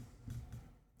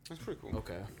 That's pretty cool.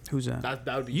 Okay. Who's that?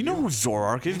 That would be. You know who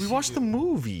Zoroark is? We watched the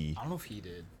movie. I don't know if he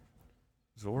did.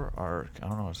 Zoroark. I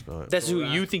don't know how to spell it. That's who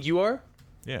you think you are?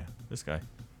 Yeah, this guy.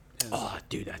 Oh,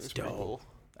 dude, that's It's pretty dope. cool.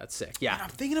 That's sick. Yeah. I'm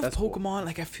thinking of That's cool. Pokemon.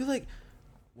 Like I feel like,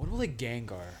 what about like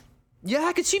Gengar? Yeah,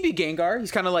 I could see be Gengar. He's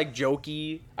kind of like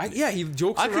jokey. Yeah, he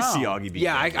jokes I around. could see Augie be.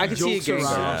 Yeah, I Gengar. could see a Jokes around.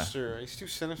 Gengar. Yeah. Sinister. He's too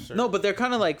sinister. No, but they're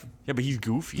kind of like Yeah, but he's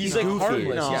goofy. He's He's like goofy.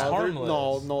 harmless. no, He's they're-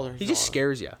 harmless. no, he just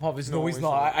scares you. Obviously, no, No, he's he's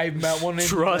not. not. I met one.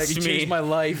 Trust like, he me. changed my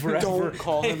life forever. Don't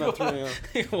call him at 3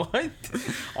 a.m. What?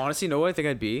 Honestly, you know what I think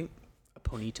I'd be? A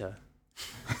Ponyta.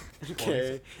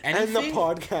 Okay. And the Anything?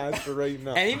 podcast right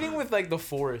now. Anything with like the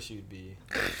forest, you'd be.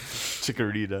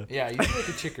 Chikorita. Yeah, you'd be like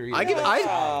a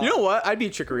Chikorita. You know what? I'd be a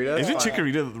Chikorita. Isn't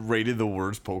Chikorita rated the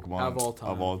worst Pokemon Of all time.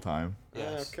 Of all time?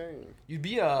 Yes. Okay. You'd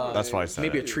be a. That's why I said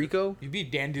Maybe a it. Trico. You'd be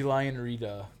Dandelion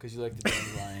Rita because you like the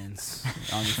dandelions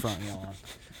on your front lawn.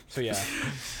 So yeah,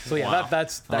 Wow.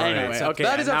 that's All right. Anyway, okay,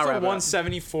 that is now episode wrap it up.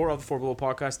 174 of the Four Below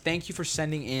podcast. Thank you for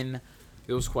sending in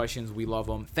those questions. We love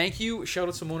them. Thank you. Shout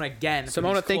out Simona again. for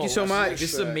Simona, these thank you so clothes. much.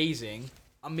 This is amazing.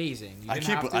 Amazing. You I didn't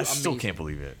can't. have I to. still Amazing. can't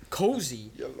believe it. Cozy.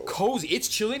 Cozy. It's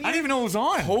chilling. I didn't even know it was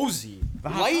on. Cozy.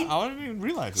 I Light. didn't even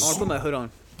realize. It I'll was put my hood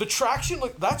on. The traction.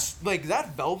 Like that's like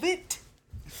that velvet.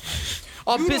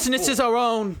 Our Beautiful. business is our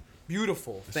own.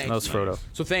 Beautiful. Thank Smells you. Frodo.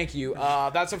 So thank you.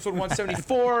 That's episode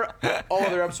 174. All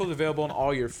other episodes available on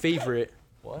all your favorite.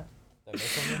 What? Did I miss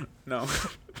something? No.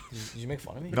 Did you make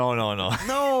fun of me? No, no, no.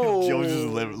 No. Joe's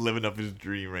just living up his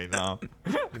dream right now.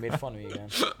 You made fun of me again.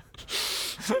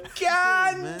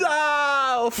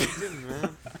 Gandalf. He didn't,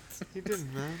 man. He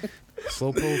didn't, man.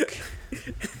 Slowpoke.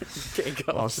 Okay,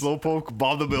 go. Slowpoke,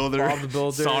 Bob the Builder, Bob the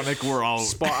Builder. Sonic, we're out.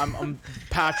 I'm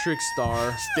Patrick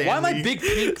Star. Why am I Stanley. big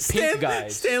pink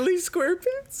guys? Stanley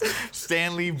SquarePants.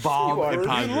 Stanley, Bob, You are. and You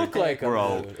Patrick. look like we're him,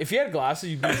 out. dude. If you had glasses,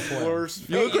 you'd be a twin. Worst.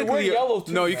 You look Hey, like you're wearing Leo. yellow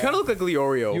too, No, you man. kind of look like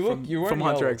Leorio You look- you're from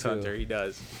wearing Hunter yellow, x too. Hunter. He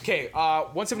does. Okay,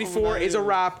 174 is a man.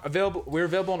 wrap. We're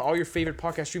available on all your favorite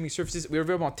podcast streaming services. We're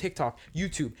available on TikTok,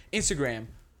 YouTube, Instagram,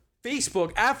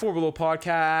 Facebook at Four Below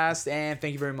Podcast. And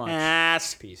thank you very much.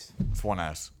 Ass. Peace. It's one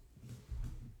ass.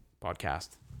 Podcast.